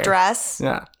silk dress.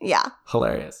 Yeah.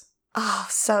 Hilarious. Oh,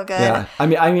 so good. Yeah. I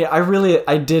mean,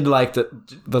 I did like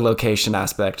the location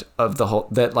aspect of the whole,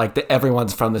 that like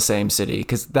everyone's from the same city.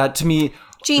 Because that to me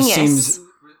seems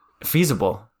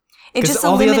feasible. Because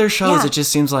all the other shows, it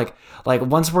just seems like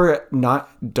once we're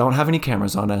don't have any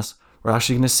cameras on us, we're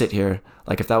actually going to sit here.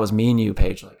 Like if that was me and you,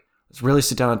 Paige, like let's really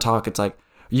sit down and talk. It's like,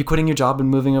 are you quitting your job and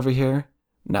moving over here?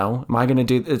 No. Am I going to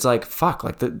do, it's like, fuck,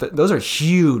 like those are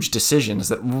huge decisions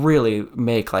that really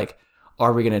make like,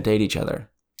 are we going to date each other?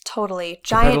 Totally.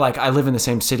 Giant. Like, I live in the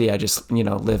same city. I just,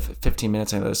 live 15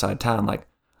 minutes on the other side of town. Like,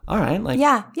 all right. Like,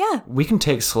 yeah. We can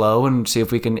take slow and see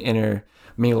if we can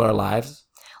intermingle our lives.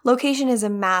 Location is a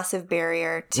massive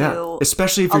barrier to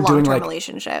especially if you're doing like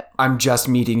relationship. I'm just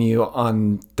meeting you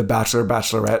on The Bachelor,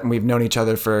 Bachelorette, and we've known each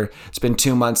other it's been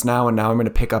 2 months now, and now I'm going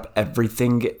to pick up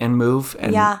everything and move,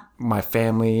 and my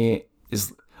family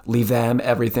is leave them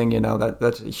everything.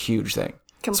 That's a huge thing.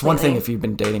 Completely. It's one thing if you've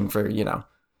been dating for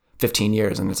 15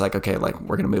 years, and it's like, okay, like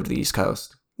we're going to move to the East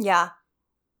Coast. Yeah.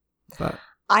 But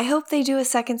I hope they do a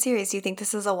second series. Do you think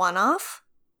this is a one-off?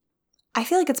 I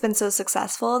feel like it's been so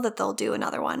successful that they'll do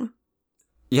another one.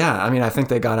 Yeah, I mean, I think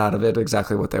they got out of it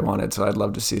exactly what they wanted, so I'd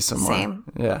love to see some more. Same.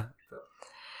 Yeah.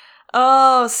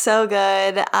 Oh, so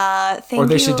good. Thank you. Or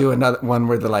they should do another one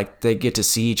where they get to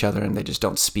see each other and they just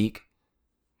don't speak.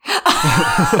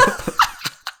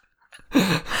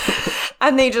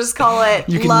 And they just call it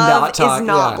Love is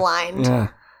Not Blind. Yeah.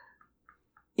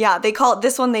 Yeah, they call it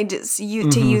this one. They just to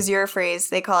use your phrase,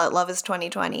 they call it Love is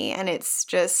 2020, and it's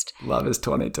just Love is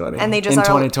 2020. And they just in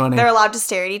 2020, they're allowed to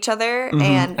stare at each other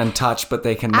and touch, but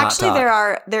they cannot. Actually,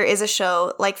 there is a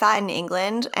show like that in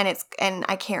England, and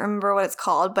I can't remember what it's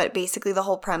called, but basically the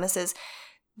whole premise is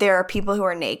there are people who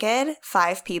are naked,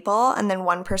 5 people, and then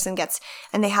one person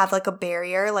and they have like a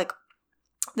barrier like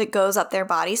that goes up their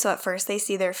body. So at first they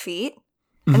see their feet,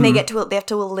 and they have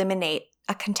to eliminate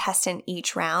a contestant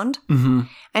each round.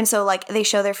 And so like they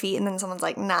show their feet, and then someone's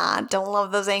like, nah, don't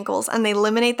love those ankles, and they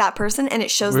eliminate that person, and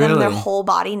it shows them their whole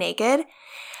body naked,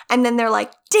 and then they're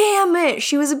like, damn it,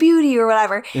 she was a beauty or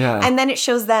whatever. And then it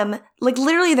shows them like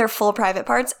literally their full private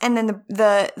parts, and then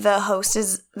the host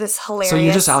is this hilarious. So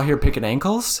you're just out here picking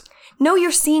ankles? No,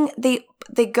 you're seeing they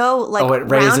go like it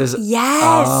raises.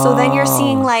 Yes. So then you're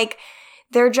seeing like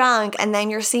their junk, and then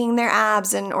you're seeing their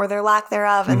abs or their lack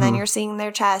thereof, and then you're seeing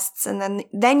their chests, and then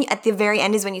at the very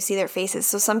end is when you see their faces.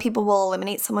 So some people will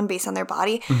eliminate someone based on their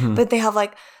body, but they have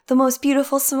like the most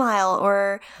beautiful smile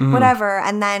or whatever,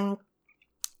 and then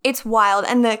it's wild.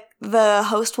 And the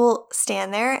host will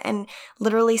stand there and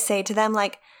literally say to them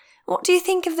like, what do you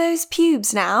think of those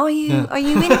pubes now? Are you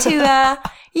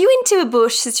into a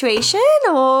bush situation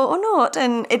or not?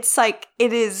 And it's like,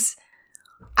 it is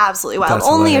absolutely wild. That's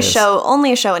only hilarious.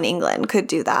 a show in England could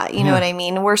do that. You know what I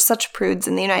mean? We're such prudes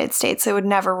in the United States. So it would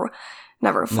never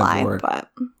fly. Never but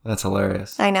that's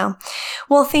hilarious. I know.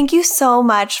 Well, thank you so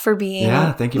much for being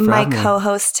thank you for my having me.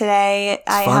 Co-host today.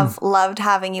 I have loved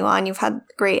having you on. You've had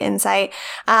great insight.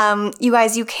 You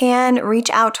guys, you can reach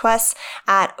out to us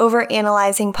at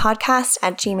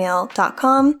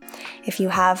overanalyzingpodcast@gmail.com if you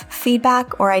have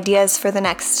feedback or ideas for the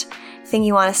next thing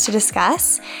you want us to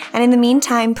discuss. And in the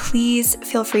meantime, please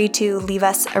feel free to leave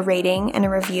us a rating and a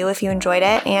review if you enjoyed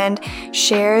it, and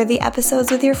share the episodes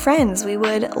with your friends. We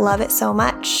would love it so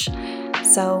much.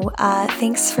 So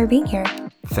thanks for being here.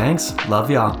 Thanks. Love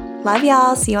y'all. Love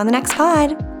y'all. See you on the next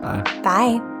pod. Bye.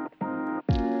 Bye.